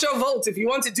 Cast your votes. If you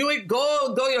want to do it,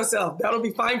 go yourself. That'll be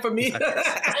fine for me.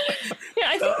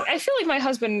 I feel like my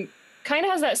husband kind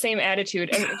of has that same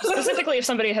attitude, and specifically if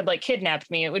somebody had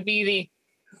kidnapped me, it would be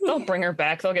don't bring her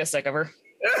back. They'll get sick of her.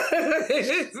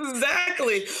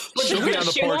 Exactly. But she'll be on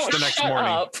the porch the next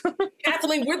morning.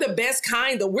 Kathleen, we're the best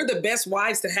kind, though. We're the best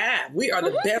wives to have. We are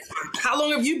the best. How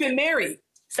long have you been married?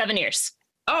 7 years.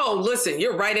 Oh, listen,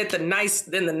 you're right at the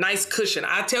nice cushion.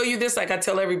 I tell you this, like I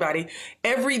tell everybody,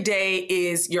 every day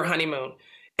is your honeymoon.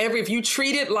 if you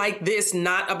treat it like this,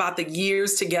 not about the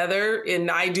years together, and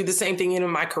I do the same thing in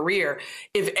my career,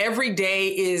 if every day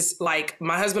is like,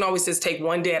 my husband always says, take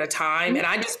one day at a time. And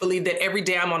I just believe that every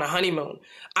day I'm on a honeymoon.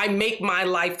 I make my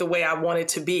life the way I want it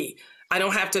to be. I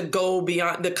don't have to go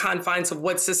beyond the confines of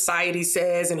what society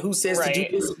says and who says to do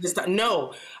this and this.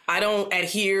 No, I don't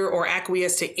adhere or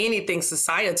acquiesce to anything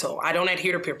societal. I don't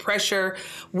adhere to peer pressure.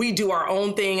 We do our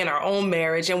own thing in our own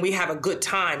marriage, and we have a good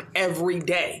time every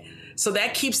day. So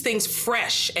that keeps things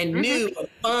fresh and new and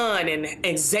fun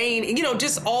and zany, you know,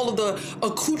 just all of the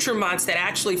accoutrements that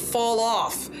actually fall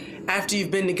off after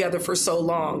you've been together for so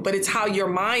long. But it's how your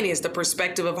mind is, the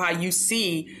perspective of how you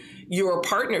see your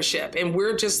partnership. And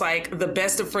we're just like the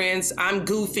best of friends. I'm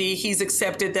goofy. He's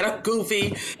accepted that I'm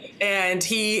goofy, and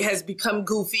he has become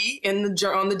goofy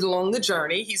along the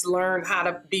journey. He's learned how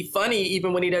to be funny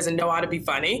even when he doesn't know how to be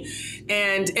funny.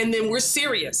 And then we're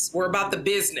serious. We're about the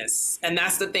business. And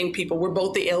that's the thing, people. We're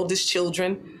both the eldest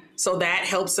children. So that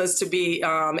helps us to be,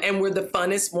 and we're the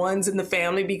funnest ones in the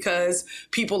family because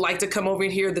people like to come over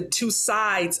and hear the two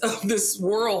sides of this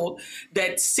world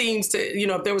that seems to, you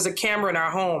know, if there was a camera in our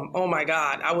home, oh my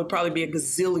God, I would probably be a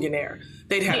gazillionaire.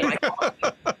 They'd have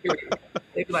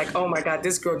they'd be like, oh my God,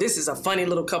 this is a funny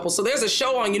little couple. So there's a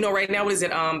show on, you know, right now, what is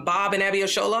it? Bob and Abby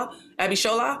Shola.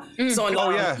 So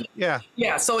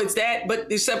yeah. So it's that, but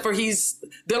except for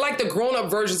they're like the grown-up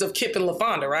versions of Kip and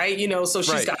LaFonda, right? You know, so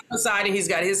she's got her side and he's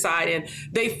got his side, and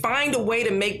they find a way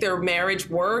to make their marriage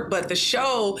work. But the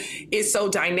show is so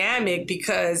dynamic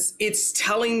because it's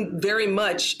telling very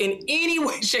much in any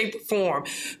way, shape, or form.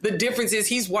 The difference is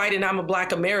he's white and I'm a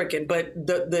Black American, but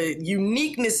the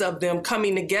uniqueness of them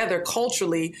coming together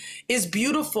culturally is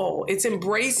beautiful. It's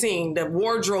embracing the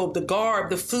wardrobe, the garb,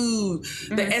 the food,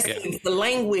 the essence, the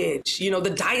language, you know,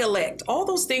 the dialect. All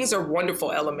those things are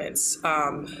wonderful elements.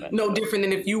 No different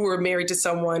than if you were married to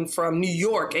someone from New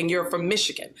York and you're from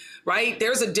Michigan, right?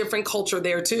 There's a different culture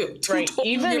there too. Right.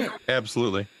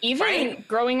 Absolutely. Even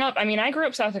growing up, I mean, I grew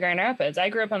up south of Grand Rapids. I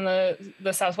grew up on the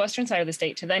southwestern side of the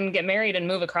state. To then get married and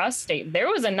move across state, there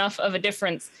was enough of a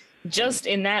difference just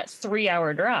in that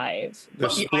 3-hour drive. The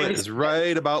split is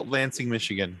right about Lansing,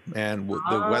 Michigan. And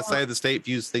the west side of the state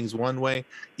views things one way,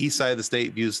 east side of the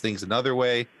state views things another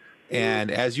way. And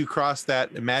as you cross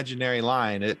that imaginary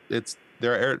line, it's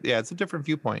a different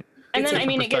viewpoint. And then, I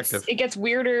mean, it gets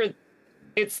weirder.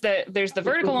 There's the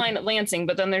vertical line at Lansing,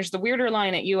 but then there's the weirder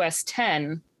line at US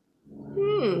 10.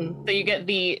 So you get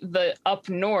the up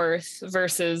north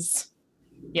versus,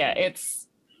 that's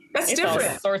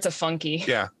different. All sorts of funky.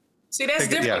 Yeah. See, that's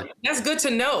different. Yeah. That's good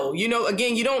to know. You know,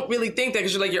 again, you don't really think that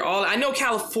because I know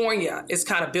California is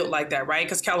kind of built like that, right?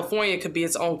 Because California could be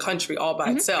its own country all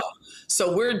by itself.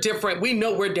 So we're different. We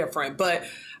know we're different, but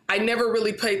I never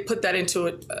really put that into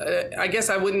it. I guess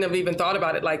I wouldn't have even thought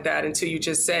about it like that until you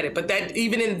just said it. But that,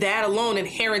 even in that alone,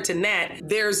 inherent in that,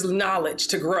 there's knowledge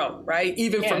to grow, right?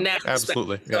 Even from that perspective.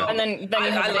 Absolutely. Yeah. So, and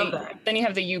then you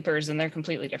have the Yoopers, and they're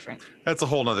completely different. That's a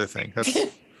whole nother thing.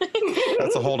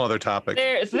 That's a whole nother topic.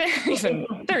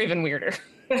 They're even weirder.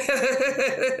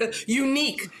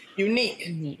 Unique.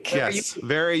 Yes,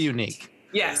 very unique.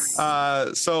 Yes.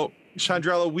 So,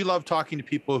 Chandrella, we love talking to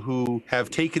people who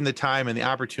have taken the time and the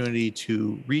opportunity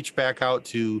to reach back out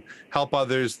to help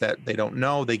others that they don't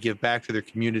know. They give back to their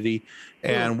community.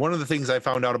 And one of the things I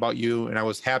found out about you, and I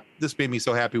was happy, this made me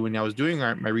so happy when I was doing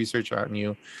my research on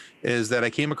you, is that I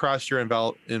came across your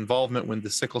involvement with the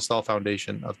Sickle Cell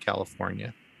Foundation of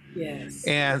California. Yes.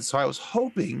 And so I was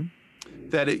hoping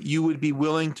that you would be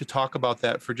willing to talk about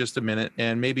that for just a minute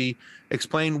and maybe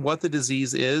explain what the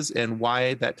disease is and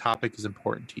why that topic is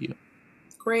important to you.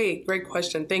 Great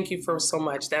question. Thank you for so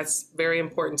much. That's very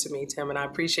important to me, Tim, and I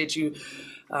appreciate you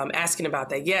asking about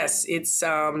that. Yes, it's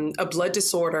a blood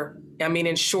disorder. I mean,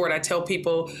 in short, I tell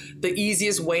people the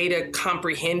easiest way to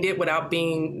comprehend it without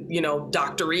being,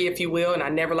 doctory, if you will, and I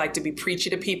never like to be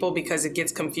preachy to people because it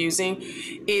gets confusing.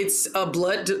 It's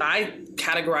I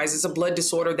categorize as a blood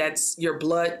disorder. That's your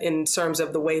blood in terms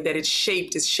of the way that it's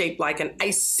shaped is shaped like an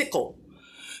icicle.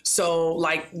 So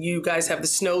like you guys have the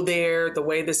snow there, the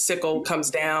way the sickle comes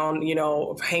down,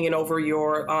 hanging over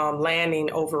your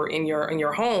landing over in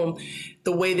your home,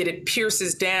 the way that it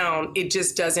pierces down, it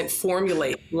just doesn't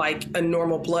formulate like a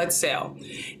normal blood cell.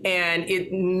 And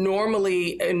it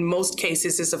normally, in most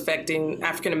cases, is affecting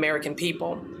African-American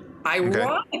people.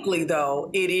 Ironically,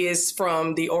 though, it is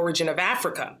from the origin of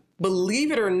Africa.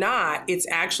 believe it or not, it's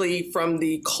actually from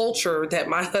the culture that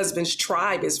my husband's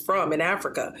tribe is from in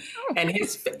Africa. And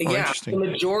the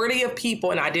majority of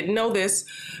people, and I didn't know this,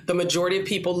 the majority of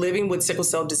people living with sickle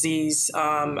cell disease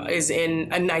is in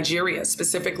Nigeria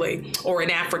specifically, or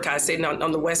in Africa, I say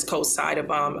on the west coast side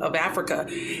of Africa.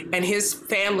 And his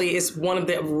family is one of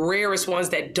the rarest ones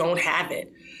that don't have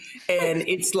it. And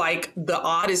it's like the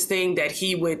oddest thing that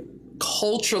he would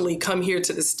culturally come here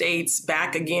to the States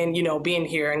back again, being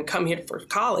here and come here for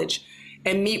college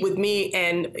and meet with me.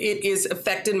 And it is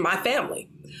affecting my family.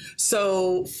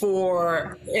 So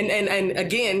and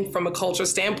again, from a cultural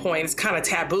standpoint, it's kind of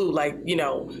taboo. Like,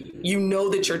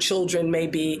 that your children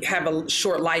have a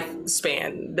short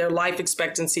lifespan. Their life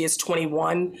expectancy is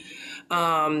 21.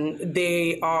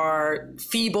 They are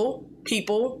feeble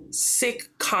people, sick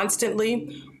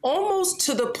constantly, almost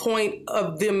to the point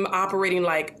of them operating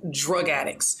like drug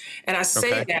addicts. And I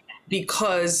say that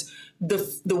because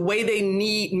the way they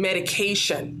need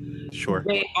medication,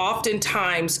 they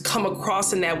oftentimes come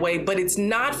across in that way, but it's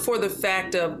not for the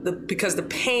fact of because the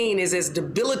pain is as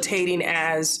debilitating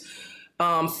as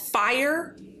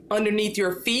fire underneath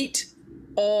your feet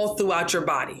all throughout your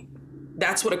body.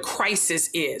 That's what a crisis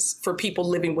is for people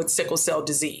living with sickle cell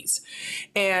disease.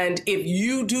 And if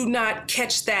you do not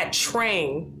catch that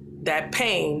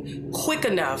pain quick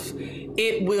enough,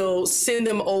 it will send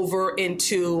them over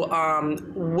into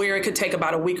where it could take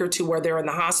about a week or two where they're in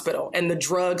the hospital, and the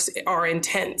drugs are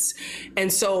intense.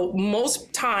 And so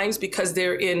most times, because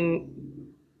they're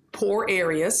in poor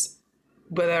areas,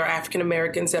 where there are African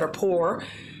Americans that are poor,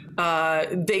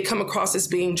 they come across as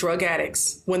being drug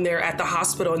addicts when they're at the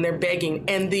hospital and they're begging.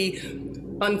 And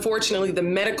unfortunately, the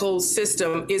medical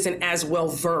system isn't as well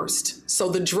versed. So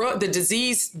the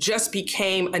disease just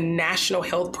became a national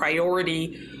health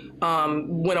priority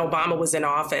when Obama was in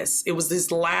office. It was this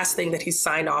last thing that he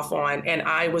signed off on. And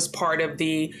I was part of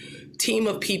the team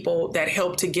of people that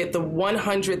helped to get the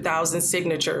 100,000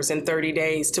 signatures in 30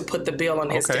 days to put the bill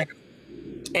on his desk.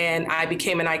 And I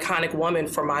became an iconic woman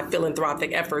for my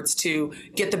philanthropic efforts to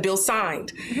get the bill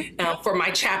signed for my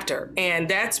chapter. And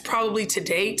that's probably to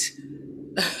date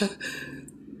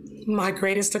my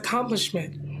greatest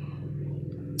accomplishment.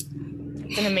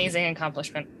 It's an amazing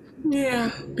accomplishment.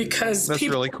 Yeah, because that's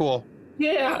really cool.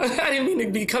 Yeah, I didn't mean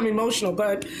to become emotional,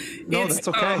 but that's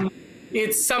okay.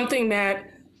 It's something that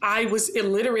I was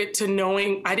illiterate to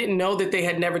knowing. I didn't know that they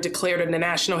had never declared it a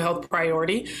national health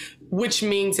priority, which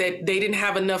means that they didn't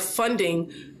have enough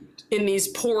funding in these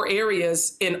poor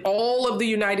areas in all of the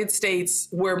United States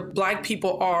where Black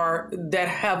people are, that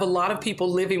have a lot of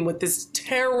people living with this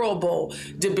terrible,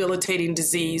 debilitating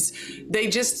disease. They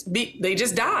just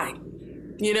died,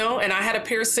 and I had a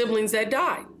pair of siblings that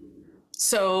died.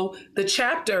 So the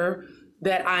chapter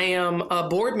that I am a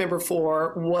board member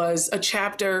for was a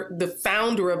chapter, the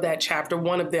founder of that chapter,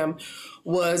 one of them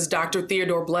was Dr.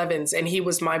 Theodore Blevins, and he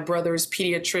was my brother's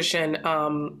pediatrician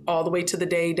all the way to the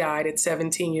day he died at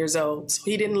 17 years old. So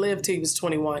he didn't live till he was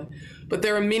 21. But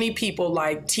there are many people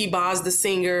like T. Boz, the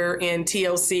singer in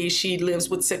TLC. She lives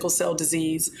with sickle cell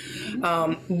disease.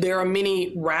 There are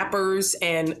many rappers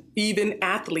and even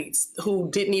athletes who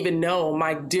didn't even know.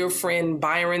 My dear friend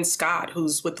Byron Scott,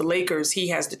 who's with the Lakers, he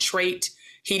has the trait.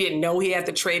 He didn't know he had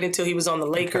the trait until he was on the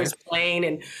Lakers playing.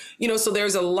 And, so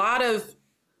there's a lot of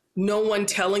no one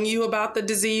telling you about the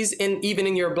disease, and even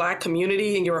in your Black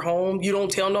community, in your home, you don't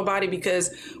tell nobody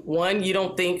because, one, you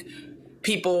don't think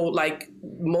people, like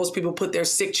most people, put their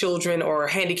sick children or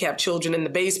handicapped children in the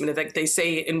basement, like they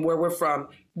say in where we're from.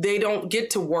 They don't get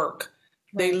to work.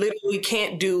 They literally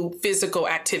can't do physical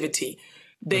activity.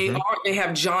 They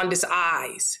have jaundiced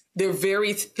eyes. They're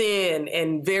very thin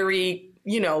and very,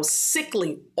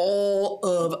 sickly all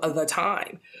of the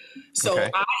time. So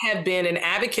I have been an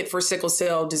advocate for sickle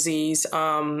cell disease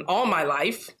all my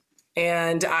life.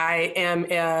 And I am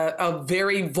a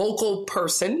very vocal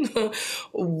person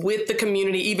with the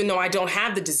community, even though I don't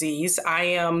have the disease. I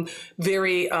am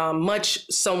very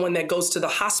much someone that goes to the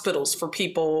hospitals for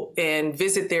people and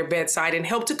visit their bedside and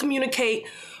help to communicate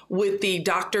with the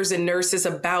doctors and nurses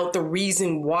about the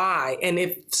reason why. And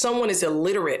if someone is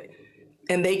illiterate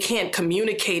and they can't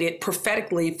communicate it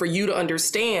prophetically for you to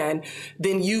understand,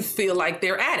 then you feel like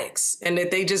they're addicts and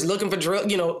that they just looking for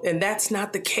drugs, and that's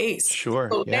not the case. Sure.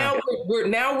 So now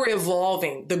we're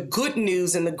evolving. The good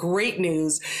news and the great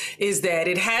news is that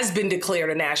it has been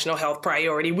declared a national health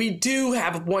priority. We do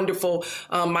have wonderful,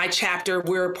 my chapter,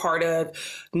 we're a part of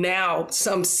now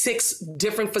some 6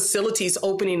 different facilities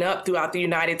opening up throughout the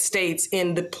United States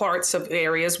in the parts of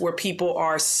areas where people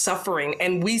are suffering.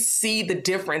 And we see the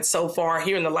difference so far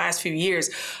here in the last few years.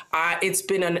 It's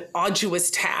been an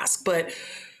arduous task, but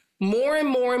more and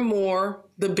more and more,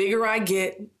 the bigger I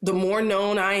get, the more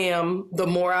known I am, the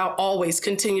more I'll always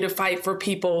continue to fight for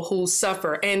people who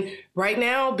suffer. And right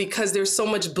now, because there's so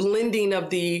much blending of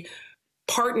the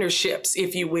partnerships,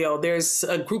 if you will, there's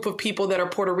a group of people that are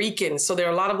Puerto Rican. So there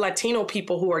are a lot of Latino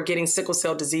people who are getting sickle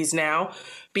cell disease now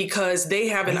because they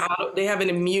have an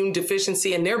immune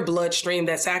deficiency in their bloodstream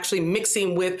that's actually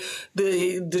mixing with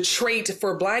the trait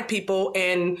for Black people,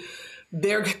 and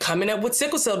they're coming up with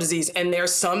sickle cell disease. And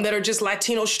there's some that are just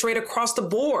Latino straight across the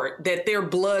board, that their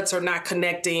bloods are not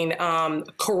connecting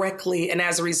correctly. And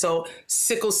as a result,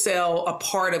 sickle cell, a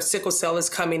part of sickle cell is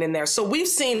coming in there. So we've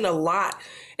seen a lot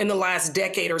in the last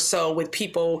decade or so with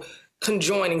people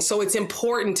conjoining. So it's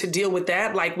important to deal with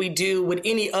that like we do with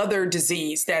any other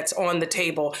disease that's on the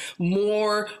table.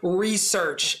 More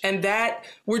research, and that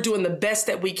we're doing the best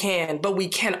that we can, but we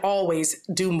can always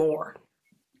do more.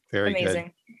 Very amazing.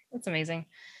 good. That's amazing.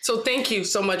 So thank you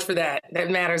so much for that. That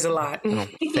matters a lot. Oh,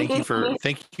 thank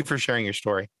you for sharing your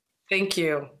story. Thank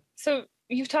you. So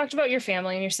you've talked about your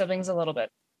family and your siblings a little bit,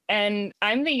 and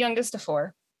I'm the youngest of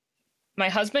 4. My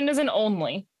husband is an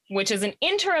only, which is an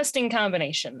interesting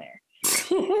combination there.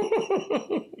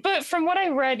 But from what I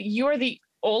read, you're the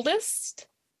oldest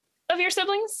of your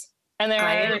siblings, and there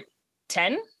are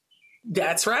 10?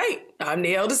 That's right. I'm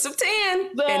the eldest of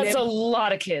 10. That's a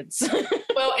lot of kids.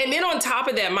 Well, and then on top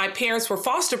of that, my parents were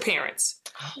foster parents.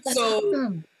 That's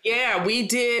awesome. Yeah,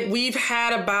 we've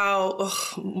had about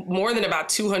more than about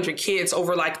 200 kids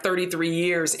over like 33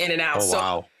 years in and out. Oh,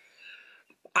 wow. So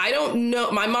I don't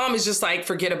know. My mom is just like,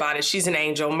 forget about it. She's an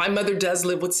angel. My mother does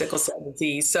live with sickle cell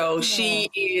disease. So she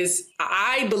is,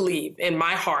 I believe in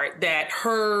my heart that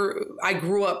I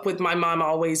grew up with my mom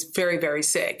always very, very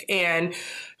sick. And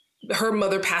her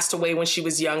mother passed away when she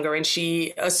was younger, and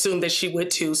she assumed that she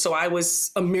would too. So I was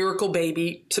a miracle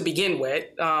baby to begin with,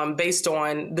 based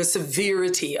on the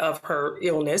severity of her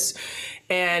illness.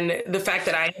 And the fact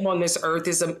that I am on this earth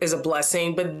is a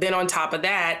blessing. But then on top of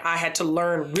that, I had to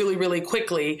learn really, really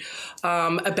quickly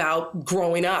about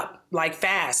growing up like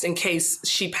fast in case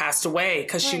she passed away,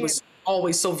 because she was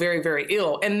always so very, very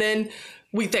ill. And then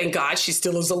we thank God she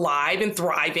still is alive and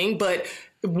thriving. But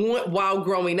while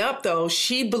growing up, though,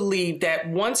 she believed that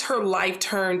once her life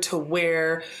turned to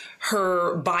where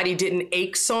her body didn't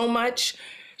ache so much,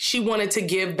 she wanted to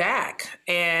give back.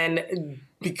 And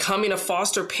becoming a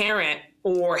foster parent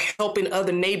or helping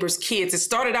other neighbors' kids, it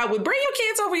started out with, bring your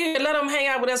kids over here and let them hang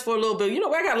out with us for a little bit. You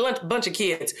know, I got a bunch of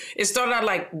kids. It started out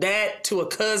like that, to a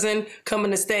cousin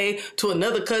coming to stay, to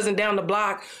another cousin down the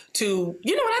block, to,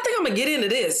 you know what, I think I'm going to get into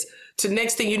this. To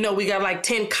next thing you know, we got like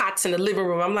 10 cots in the living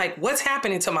room. I'm like, what's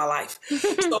happening to my life?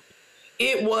 So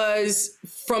it was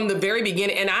from the very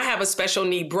beginning. And I have a special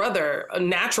need brother, a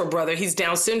natural brother. He's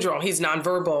Down syndrome. He's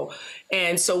nonverbal.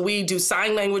 And so we do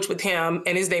sign language with him,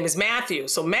 and his name is Matthew.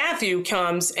 So Matthew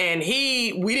comes, and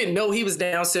we didn't know he was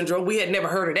Down syndrome. We had never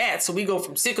heard of that. So we go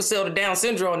from sickle cell to Down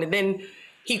syndrome, and then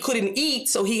he couldn't eat,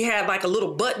 so he had like a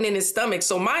little button in his stomach.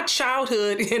 So my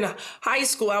childhood in high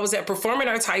school, I was at Performing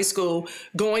Arts High School,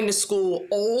 going to school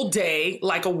all day,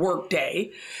 like a work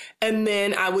day. And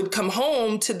then I would come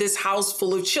home to this house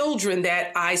full of children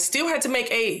that I still had to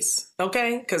make A's,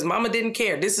 okay? Because mama didn't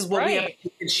care. This is what we have.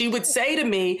 And she would say to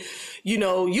me, you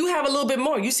know, you have a little bit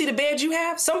more. You see the bed you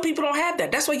have? Some people don't have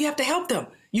that. That's why you have to help them.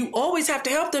 You always have to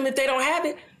help them if they don't have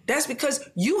it. That's because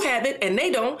you have it and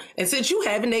they don't. And since you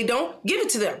have it and they don't, give it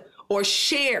to them or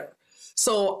share.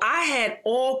 So I had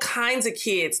all kinds of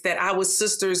kids that I was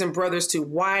sisters and brothers to,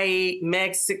 white,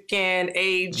 Mexican,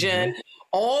 Asian,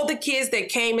 all the kids that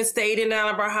came and stayed in and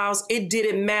out of our house. It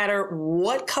didn't matter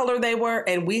what color they were.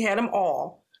 And we had them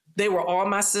all. They were all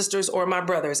my sisters or my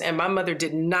brothers. And my mother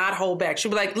did not hold back. She'd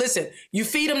be like, listen, you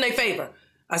feed them, they favor.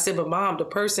 I said, but Mom, the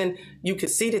person, you could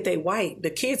see that they white. The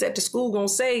kids at the school gonna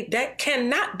say, that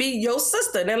cannot be your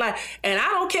sister. And they're like, and I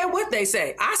don't care what they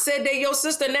say. I said they your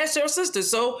sister and that's your sister.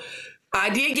 So I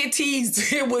did get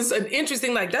teased. It was an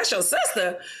interesting, like, that's your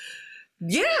sister?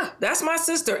 Yeah, that's my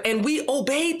sister. And we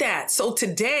obeyed that. So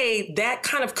today, that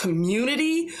kind of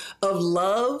community of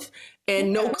love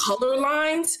and no color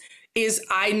lines is,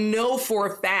 I know for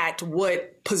a fact, what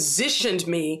positioned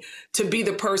me to be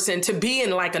the person, to be in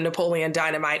like a Napoleon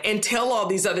Dynamite and tell all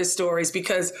these other stories.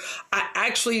 Because I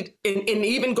actually, in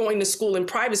even going to school in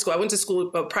private school, I went to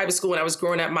school, private school when I was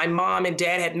growing up. My mom and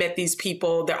dad had met these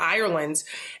people, they're Ireland's,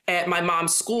 at my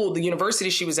mom's school, the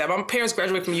university she was at. My parents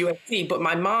graduated from USC, but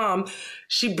my mom,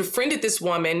 she befriended this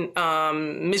woman,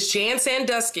 Miss Jan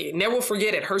Sandusky. Never will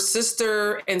forget it. Her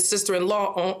sister and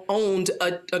sister-in-law owned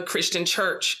a Christian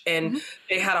church, and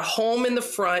they had a home in the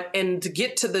front, and to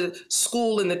get to the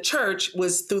school and the church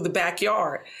was through the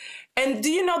backyard. And do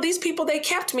you know, these people, they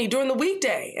kept me during the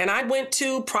weekday, and I went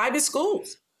to private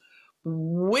schools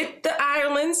with the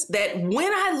Irelands that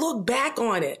when I look back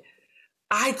on it,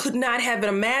 I could not have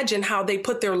imagined how they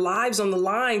put their lives on the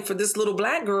line for this little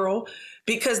Black girl,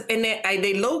 because, and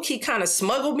they low key kind of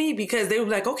smuggled me, because they were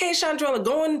like, okay, Chandrella,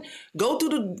 go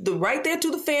through the right there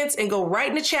to the fence and go right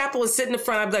in the chapel and sit in the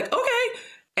front. I'd be like, okay.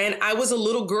 And I was a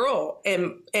little girl,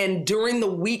 and during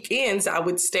the weekends I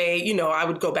would stay, you know, I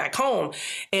would go back home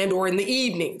or in the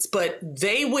evenings, but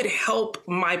they would help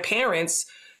my parents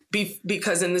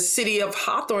because in the city of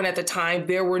Hawthorne at the time,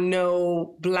 there were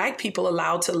no Black people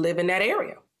allowed to live in that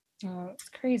area. Oh, it's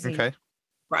crazy. Okay.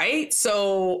 Right.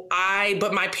 So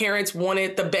but my parents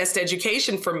wanted the best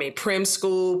education for me. Prim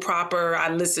school, proper. I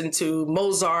listened to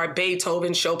Mozart,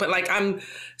 Beethoven, Chopin. Like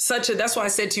that's why I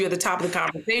said to you at the top of the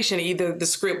conversation, either the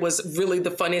script was really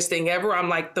the funniest thing ever. I'm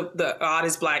like the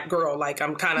oddest Black girl. Like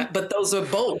but those are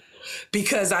both,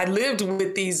 because I lived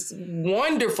with these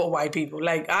wonderful white people.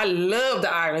 Like I love the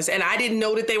Irelands, and I didn't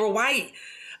know that they were white.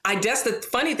 That's the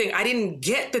funny thing. I didn't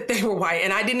get that they were white,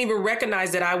 and I didn't even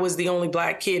recognize that I was the only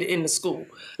Black kid in the school.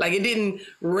 Like it didn't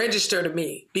register to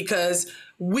me, because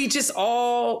we just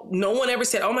no one ever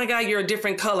said, oh my God, you're a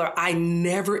different color. I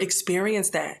never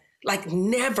experienced that. Like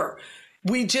never.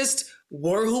 We just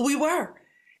were who we were.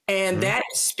 And that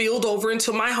spilled over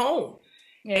into my home.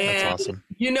 Yeah, and that's awesome.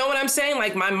 You know what I'm saying?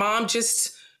 Like my mom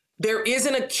there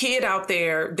isn't a kid out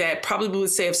there that probably would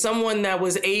say, if someone that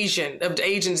was Asian, of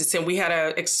Asian descent, we had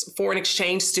a foreign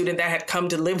exchange student that had come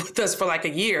to live with us for like a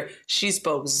year. She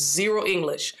spoke zero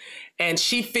English, and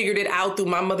she figured it out through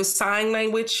my mother's sign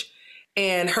language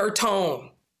and her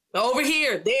tone. Over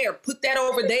here, there, put that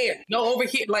over there. No, over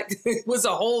here. Like it was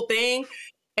a whole thing.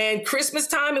 And Christmas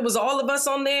time, it was all of us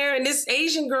on there. And this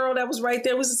Asian girl that was right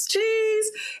there was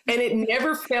cheese. And it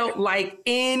never felt like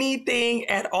anything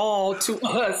at all to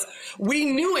us. We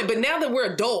knew it. But now that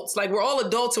we're adults, like we're all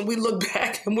adults, and we look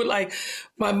back and we're like,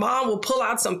 my mom will pull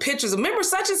out some pictures. Remember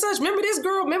such and such? Remember this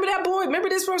girl? Remember that boy? Remember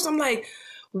this person? I'm like,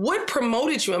 what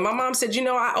promoted you? And my mom said,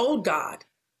 I owed God.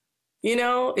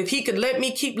 If he could let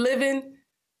me keep living,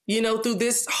 through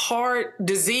this hard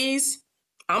disease,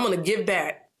 I'm going to give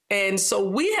back. And so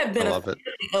we have been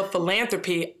of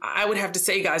philanthropy, I would have to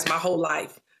say, guys, my whole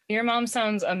life. Your mom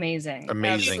sounds amazing.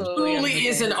 Amazing. Absolutely amazing.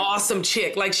 Is an awesome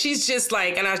chick. Like she's just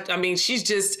like, and I mean, she's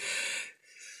just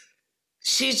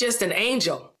an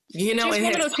angel, She's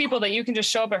one of those people that you can just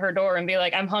show up at her door and be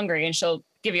like, I'm hungry, and she'll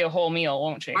give you a whole meal,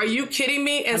 won't she? Are you kidding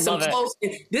me? And some clothes.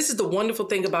 This is the wonderful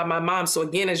thing about my mom. So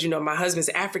again, as you know, my husband's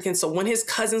African. So when his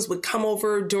cousins would come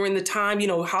over during the time,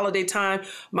 holiday time,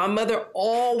 my mother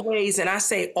always, and I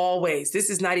say always, this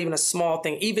is not even a small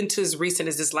thing, even to as recent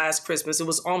as this last Christmas, it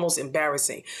was almost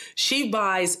embarrassing. She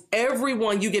buys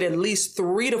everyone, you get at least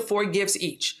 3 to 4 gifts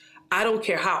each. I don't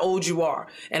care how old you are.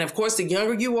 And of course, the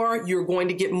younger you are, you're going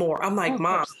to get more. I'm like,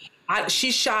 Mom,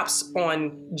 she shops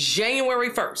on January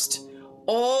 1st.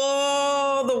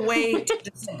 All the way to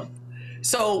December.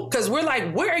 So, because we're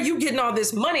like, where are you getting all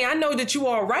this money? I know that you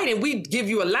all right, and we give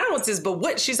you allowances, but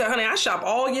what? She said, honey, I shop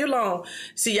all year long.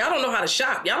 See, y'all don't know how to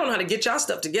shop. Y'all don't know how to get y'all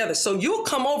stuff together. So you'll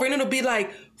come over and it'll be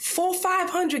like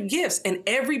 400-500 gifts. And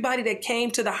everybody that came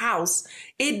to the house,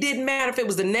 it didn't matter if it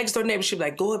was the next door neighbor. She'd be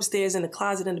like, go upstairs in the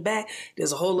closet in the back.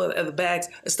 There's a whole lot of other bags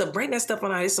and stuff. Bring that stuff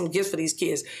on out. Here's some gifts for these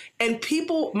kids. And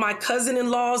people, my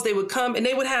cousin-in-laws, they would come and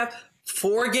they would have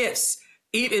 4 gifts.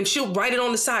 And she'll write it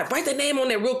on the side. Write the name on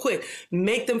there real quick.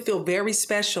 Make them feel very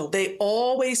special. They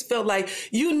always felt like,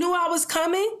 you knew I was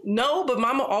coming? No, but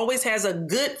Mama always has a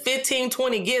good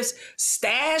 15-20 gifts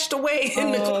stashed away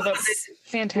in the closet. That's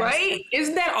fantastic. Right?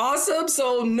 Isn't that awesome?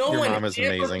 So your mom is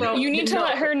amazing. You need to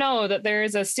let her know that there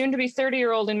is a soon-to-be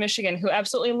 30-year-old in Michigan who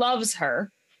absolutely loves her.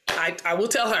 I will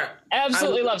tell her.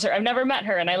 Absolutely loves her. I've never met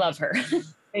her, and I love her.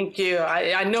 Thank you.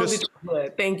 I know that you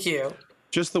would. Thank you.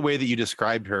 Just the way that you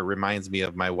described her reminds me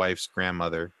of my wife's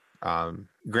grandmother.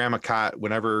 Grandma Cott,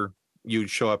 whenever you'd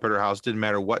show up at her house, didn't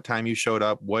matter what time you showed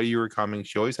up, what you were coming,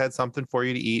 she always had something for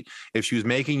you to eat. If she was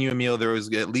making you a meal, there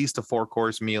was at least a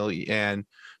 4-course meal, and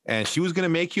she was going to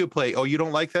make you a plate. Oh, you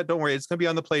don't like that? Don't worry. It's going to be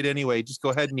on the plate anyway. Just go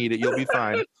ahead and eat it. You'll be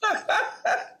fine.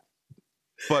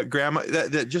 But Grandma,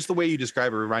 just the way you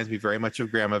describe her reminds me very much of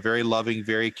Grandma. Very loving,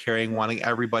 very caring, wanting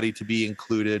everybody to be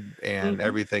included and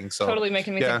everything. So totally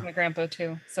making me think of my grandpa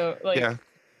too. So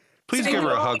please give her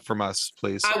a hug from us,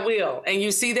 please. I will. And you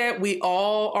see that we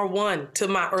all are one. To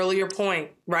my earlier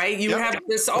point, right? You have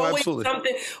this always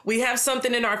something. We have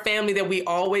something in our family that we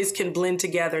always can blend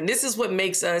together. And this is what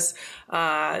makes us,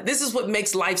 this is what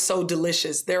makes life so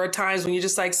delicious. There are times when you're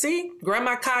just like, see,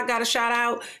 Grandma Cock got a shout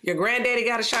out. Your granddaddy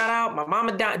got a shout out. My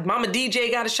mama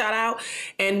DJ got a shout out.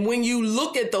 And when you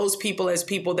look at those people as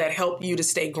people that help you to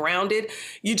stay grounded,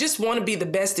 you just want to be the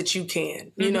best that you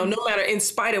can, you know, no matter, in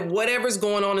spite of whatever's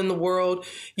going on in the world,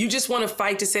 you just want to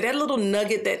fight to say that little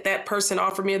nugget that person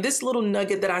offered me, or this little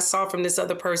nugget that I saw from this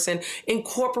other person,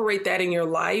 incorporate that in your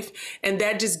life. And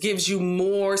that just gives you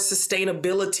more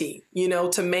sustainability, you know,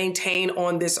 to maintain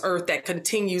on this earth that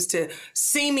continues to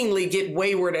seemingly get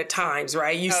wayward at times,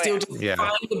 right? You still just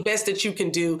find the best that you can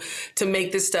do to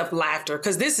make this stuff laughter.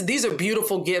 Because these are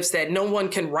beautiful gifts that no one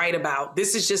can write about.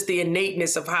 This is just the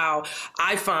innateness of how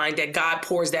I find that God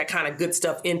pours that kind of good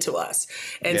stuff into us.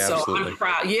 And so absolutely. I'm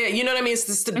proud. Yeah, you know what I mean? It's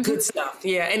just the good stuff.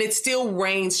 Yeah. And it still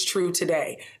reigns true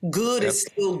today. Good is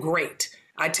still great.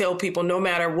 I tell people, no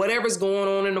matter whatever's going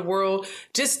on in the world,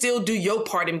 just still do your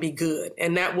part and be good.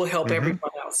 And that will help everyone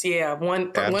else. Yeah.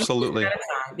 One at a time.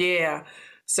 Yeah.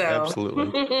 So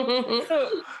absolutely.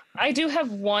 So I do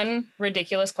have one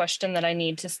ridiculous question that I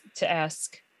need to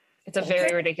ask. It's a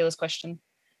very ridiculous question.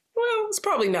 Well, it's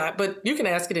probably not, but you can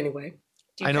ask it anyway.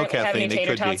 Do you have any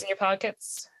tater tots in your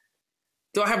pockets?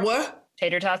 Do I have what?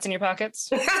 Tater tots in your pockets?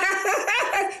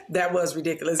 That was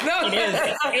ridiculous. No, it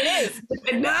is.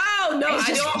 No,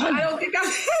 I don't think I've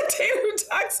had tater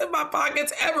tots in my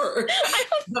pockets ever.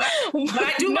 But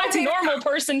I do. No normal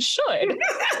person should.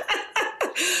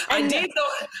 I did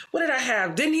though. What did I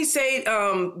have? Didn't he say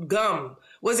gum?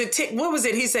 Was it what was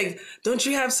it? He said, "Don't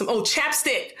you have some?" Oh,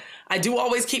 chapstick. I do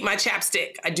always keep my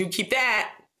chapstick. I do keep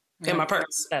that in my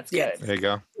purse. That's good. There you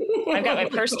go. I've got my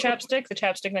purse chapstick, the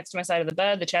chapstick next to my side of the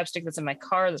bed, the chapstick that's in my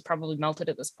car that's probably melted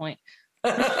at this point.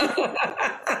 All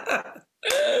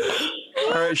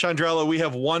right, Chandrella, we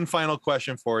have one final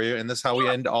question for you, and this is how we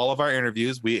end all of our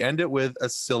interviews. We end it with a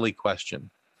silly question.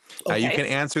 Now, you can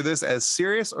answer this as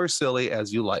serious or silly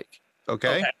as you like.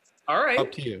 Okay? All right.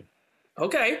 Up to you.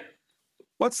 Okay.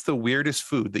 What's the weirdest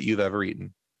food that you've ever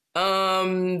eaten?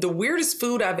 The weirdest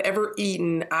food I've ever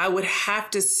eaten, I would have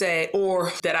to say,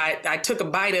 or that I took a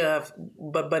bite of,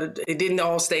 but it didn't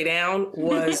all stay down,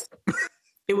 was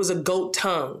it was a goat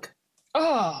tongue.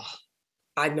 Oh,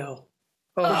 I know.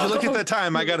 Would you look at the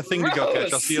time? I got a thing to go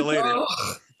catch. I'll see you later.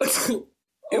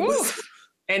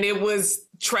 It was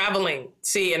traveling.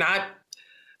 See, and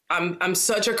I'm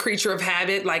such a creature of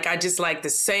habit. Like I just like the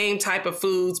same type of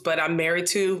foods, but I'm married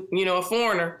to, you know, a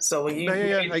foreigner. So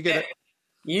I get it.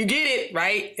 You get it,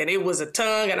 right? And it was a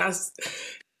tongue,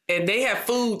 and they have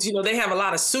foods, you know, they have a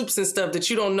lot of soups and stuff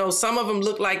that you don't know. Some of them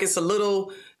look like it's a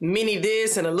little mini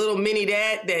this and a little mini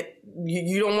that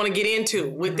you don't want to get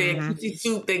into. With their goosey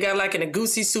soup, they got like an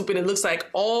agouti soup, and it looks like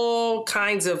all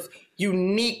kinds of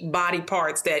unique body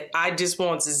parts that I just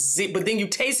want to zip. But then you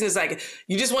taste it, it's like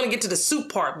you just want to get to the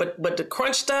soup part, but the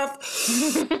crunch stuff,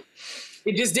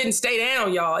 it just didn't stay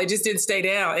down, y'all. It just didn't stay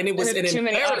down, and it was too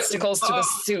many obstacles to the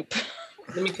soup.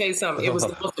 Let me tell you something. It was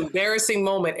the most embarrassing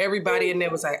moment. Everybody in there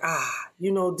was like,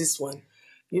 you know this one.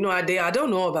 You know, I don't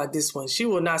know about this one. She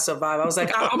will not survive. I was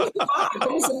like, I'm gonna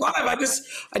survive.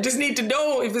 I just need to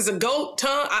know if it's a goat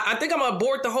tongue. I think I'm gonna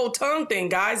abort the whole tongue thing,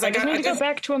 guys. I need to go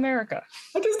back to America.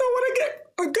 I just don't want to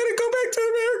I'm gonna go back to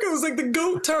America. It was like the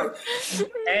goat tongue.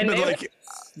 And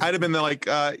I'd have been there like,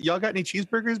 y'all got any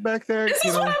cheeseburgers back there? This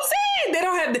is what I'm saying. They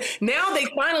don't have now. They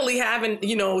finally haven't,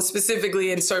 you know,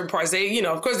 specifically in certain parts. They, you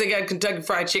know, of course, they got Kentucky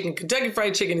Fried Chicken. Kentucky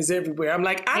Fried Chicken is everywhere. I'm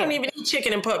like, I don't even eat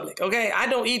chicken in public. Okay, I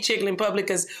don't eat chicken in public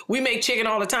because we make chicken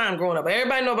all the time growing up.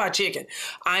 Everybody know about chicken.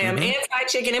 I am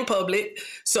anti-chicken in public,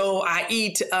 so I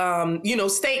eat, you know,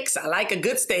 steaks. I like a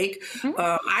good steak.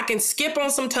 I can skip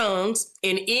on some tongues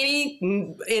in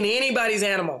anybody's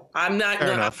animal. I'm not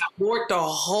gonna abort the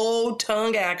whole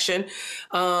tongue action.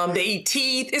 They eat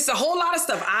teeth. It's a whole lot of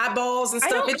stuff. Eyeballs and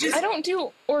stuff. I don't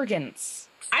do organs.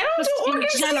 I don't do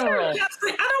organs in general. I don't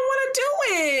want to do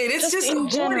it. It's just in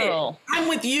general. I'm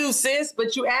with you, sis.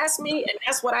 But you asked me, and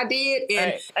that's what I did.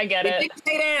 And I get it. It didn't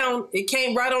stay down. It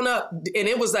came right on up, and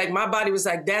it was like my body was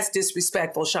like, "That's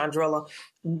disrespectful, Chandrella.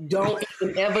 Don't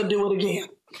even ever do it again."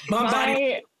 My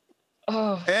body.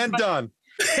 And done.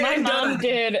 My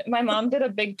mom did a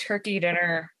big turkey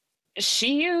dinner.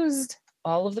 She used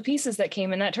all of the pieces that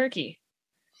came in that turkey.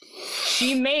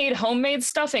 She made homemade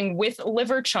stuffing with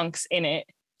liver chunks in it.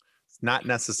 It's not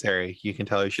necessary. You can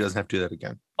tell her she doesn't have to do that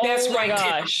again. That's right.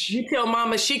 Gosh. You tell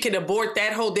mama she can abort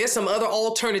that whole, there's some other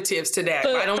alternatives to that.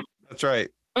 That's right.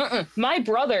 My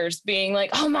brother's being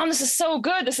like, "Oh, mom, this is so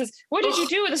good. What did you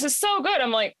do? This is so good."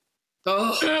 I'm like,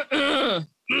 not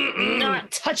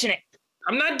touching it.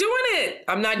 I'm not doing it.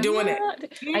 I'm not doing it.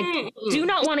 I do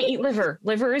not want to eat liver.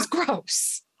 Liver is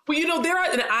gross. Well, you know,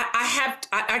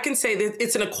 I can say that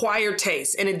it's an acquired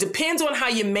taste, and it depends on how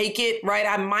you make it, right?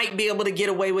 I might be able to get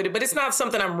away with it, but it's not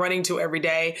something I'm running to every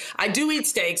day. I do eat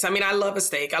steaks. I mean, I love a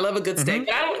steak. I love a good steak.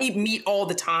 But I don't eat meat all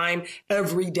the time,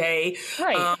 every day.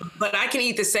 Right. But I can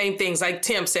eat the same things. Like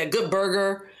Tim said, good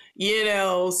burger, you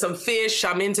know, some fish.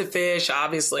 I'm into fish,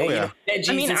 obviously. Oh, yeah. You know,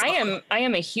 I mean, I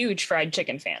am a huge fried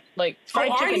chicken fan. Like,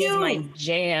 fried chicken is my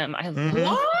jam. I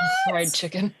love fried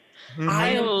chicken.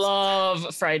 I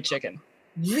love fried chicken.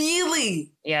 Really?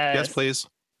 Yes, please.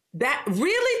 That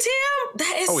really, Tim?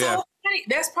 That is funny.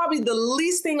 That's probably the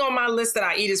least thing on my list that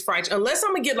I eat is fried chicken. Unless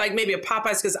I'm gonna get like maybe a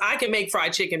Popeyes, because I can make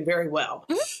fried chicken very well.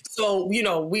 So, you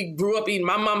know, we grew up eating,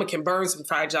 my mama can burn some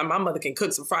fried chicken. My mother can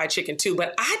cook some fried chicken too.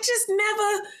 But I just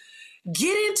never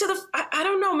get into I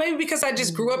don't know, maybe because I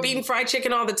just grew up eating fried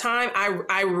chicken all the time.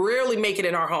 I rarely make it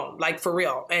in our home, like for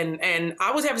real. And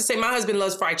I would have to say my husband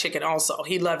loves fried chicken also.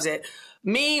 He loves it.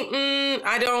 Me,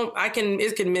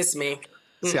 it can miss me.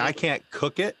 See, I can't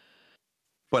cook it,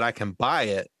 but I can buy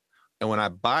it. And when I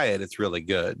buy it, it's really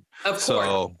good. Of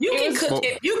course. You can cook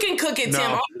it. You can cook it,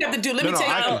 Tim. All you have to do, let me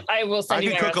tell you. I will send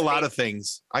you I can cook a lot of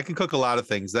things. I can cook a lot of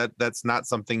things. That's not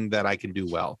something that I can do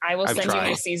well. I will send you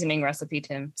my seasoning recipe,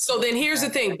 Tim. So then here's the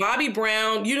thing. Bobby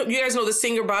Brown, you guys know the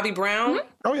singer Bobby Brown?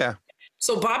 Oh, yeah.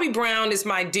 So Bobby Brown is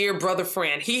my dear brother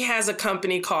friend. He has a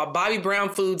company called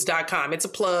BobbyBrownFoods.com. It's a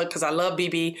plug because I love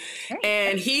BB.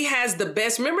 And he has the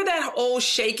best, remember that old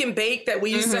shake and bake that we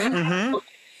used to have?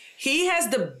 He has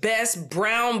the best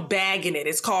brown bag in it.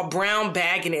 It's called Brown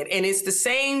Bagging It. And it's the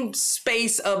same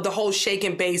space of the whole shake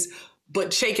and bake,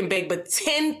 but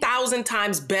 10,000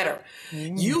 times better.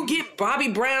 You get Bobby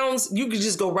Brown's, you can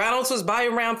just go right onto his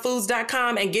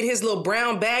BobbyBrownFoods.com and get his little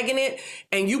brown bag in it.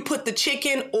 And you put the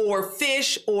chicken or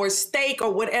fish or steak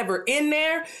or whatever in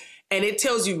there. And it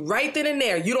tells you right then and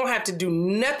there, you don't have to do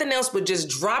nothing else but just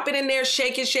drop it in there,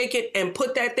 shake it, and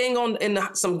put that thing on in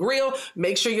some grill.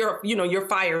 Make sure your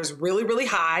fire is really, really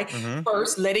high.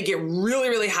 First, let it get really,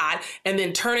 really hot, and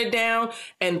then turn it down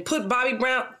and put Bobby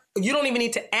Brown. You don't even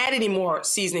need to add any more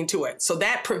seasoning to it. So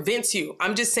that prevents you.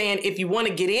 I'm just saying, if you want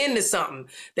to get into something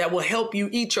that will help you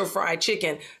eat your fried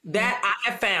chicken, that I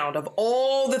have found of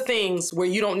all the things where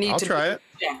you don't need to try it.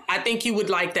 Yeah, I think you would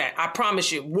like that. I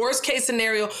promise you. Worst case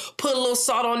scenario, put a little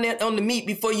salt on the meat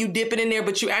before you dip it in there,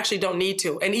 but you actually don't need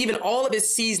to. And even all of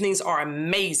his seasonings are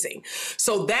amazing.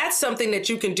 So that's something that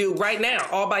you can do right now,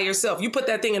 all by yourself. You put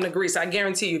that thing in the grease, I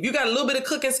guarantee you. If you got a little bit of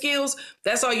cooking skills,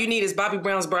 that's all you need is Bobby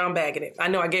Brown's brown bag in it. I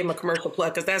know I gave him a commercial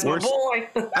plug because that's my boy.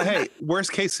 Hey,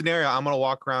 worst case scenario, I'm going to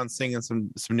walk around singing some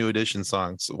New Edition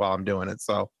songs while I'm doing it.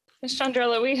 So, Ms.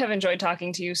 Chandrella, we have enjoyed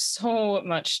talking to you so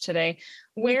much today.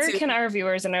 Where can our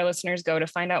viewers and our listeners go to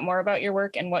find out more about your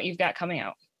work and what you've got coming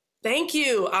out? Thank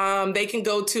you. They can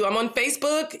go to, I'm on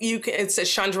Facebook. It's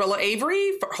Chandrella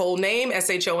Avery, whole name,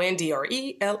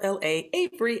 SHONDRELLA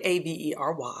Avery,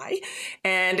 AVERY.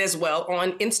 And as well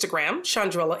on Instagram,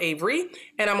 Chandrella Avery.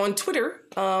 And I'm on Twitter,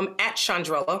 at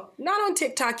Chandrella, not on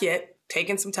TikTok yet.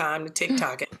 Taking some time to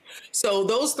TikTok it. So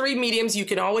those three mediums, you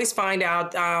can always find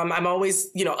out. I'm always,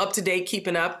 up to date,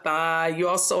 keeping up. You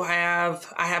also I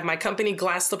have my company,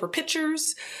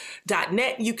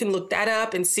 GlassSlipperPictures.net. You can look that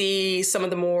up and see some of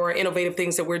the more innovative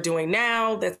things that we're doing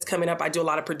now that's coming up. I do a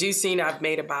lot of producing. I've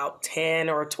made about 10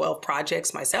 or 12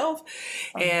 projects myself.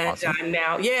 And awesome. I'm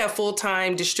now, a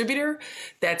full-time distributor.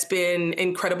 That's been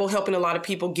incredible, helping a lot of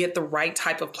people get the right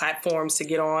type of platforms to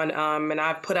get on. And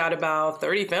I've put out about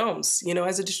 30 films,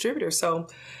 as a distributor. So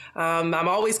I'm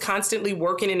always constantly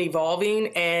working and evolving,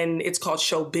 and it's called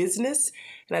show business.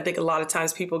 And I think a lot of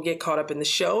times people get caught up in the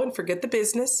show and forget the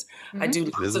business. I do.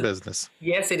 It is a business.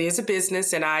 Yes, it is a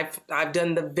business. And I've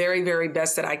done the very, very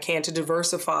best that I can to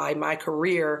diversify my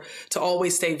career to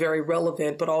always stay very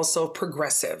relevant, but also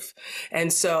progressive.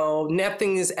 And so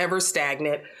nothing is ever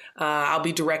stagnant. I'll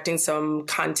be directing some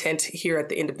content here at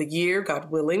the end of the year,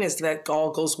 God willing, as that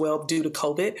all goes well due to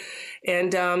COVID.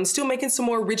 And still making some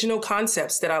more original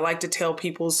concepts that I like to tell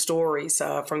people's stories,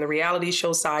 from the reality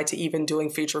show side to even doing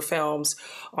feature films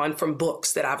from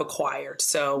books that I've acquired.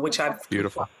 So, which I've...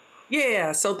 Beautiful.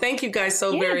 Yeah. So thank you guys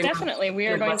so very much. Definitely. We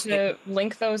are going to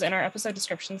link those in our episode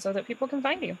description so that people can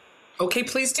find you. Okay,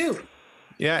 please do.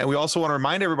 Yeah, and we also want to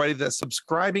remind everybody that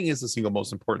subscribing is the single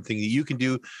most important thing that you can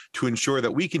do to ensure that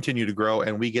we continue to grow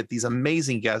and we get these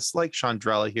amazing guests like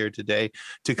Chandrella here today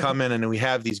to come in and we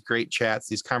have these great chats,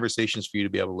 these conversations for you to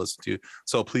be able to listen to.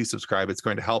 So please subscribe. It's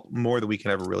going to help more than we can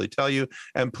ever really tell you.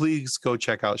 And please go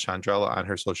check out Chandrella on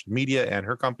her social media and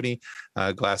her company,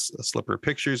 Glass Slipper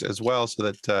Pictures as well, so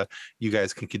that you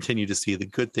guys can continue to see the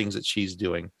good things that she's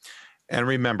doing. And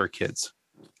remember, kids,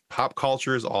 pop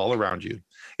culture is all around you.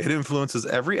 It influences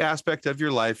every aspect of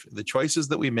your life, the choices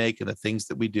that we make and the things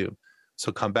that we do.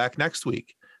 So come back next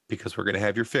week because we're going to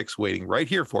have your fix waiting right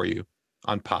here for you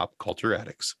on Pop Culture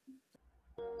Addicts.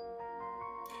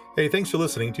 Hey, thanks for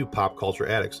listening to Pop Culture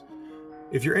Addicts.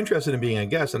 If you're interested in being a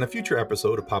guest on a future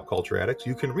episode of Pop Culture Addicts,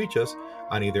 you can reach us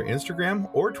on either Instagram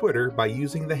or Twitter by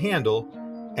using the handle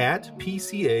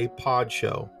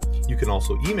 @PCAPodShow. You can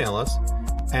also email us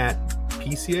at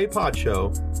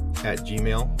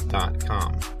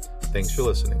PCAPodShow@gmail.com. Thanks for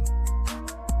listening.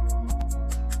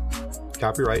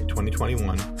 Copyright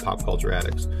 2021 Pop Culture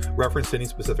Addicts. Reference to any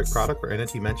specific product or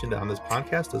entity mentioned on this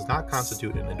podcast does not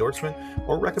constitute an endorsement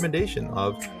or recommendation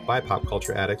of by Pop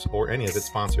Culture Addicts or any of its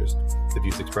sponsors. The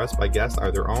views expressed by guests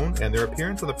are their own, and their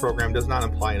appearance on the program does not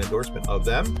imply an endorsement of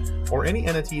them or any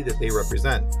entity that they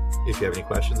represent. If you have any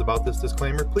questions about this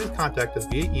disclaimer, please contact us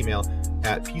via email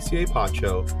at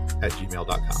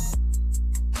PCAPodShow@gmail.com.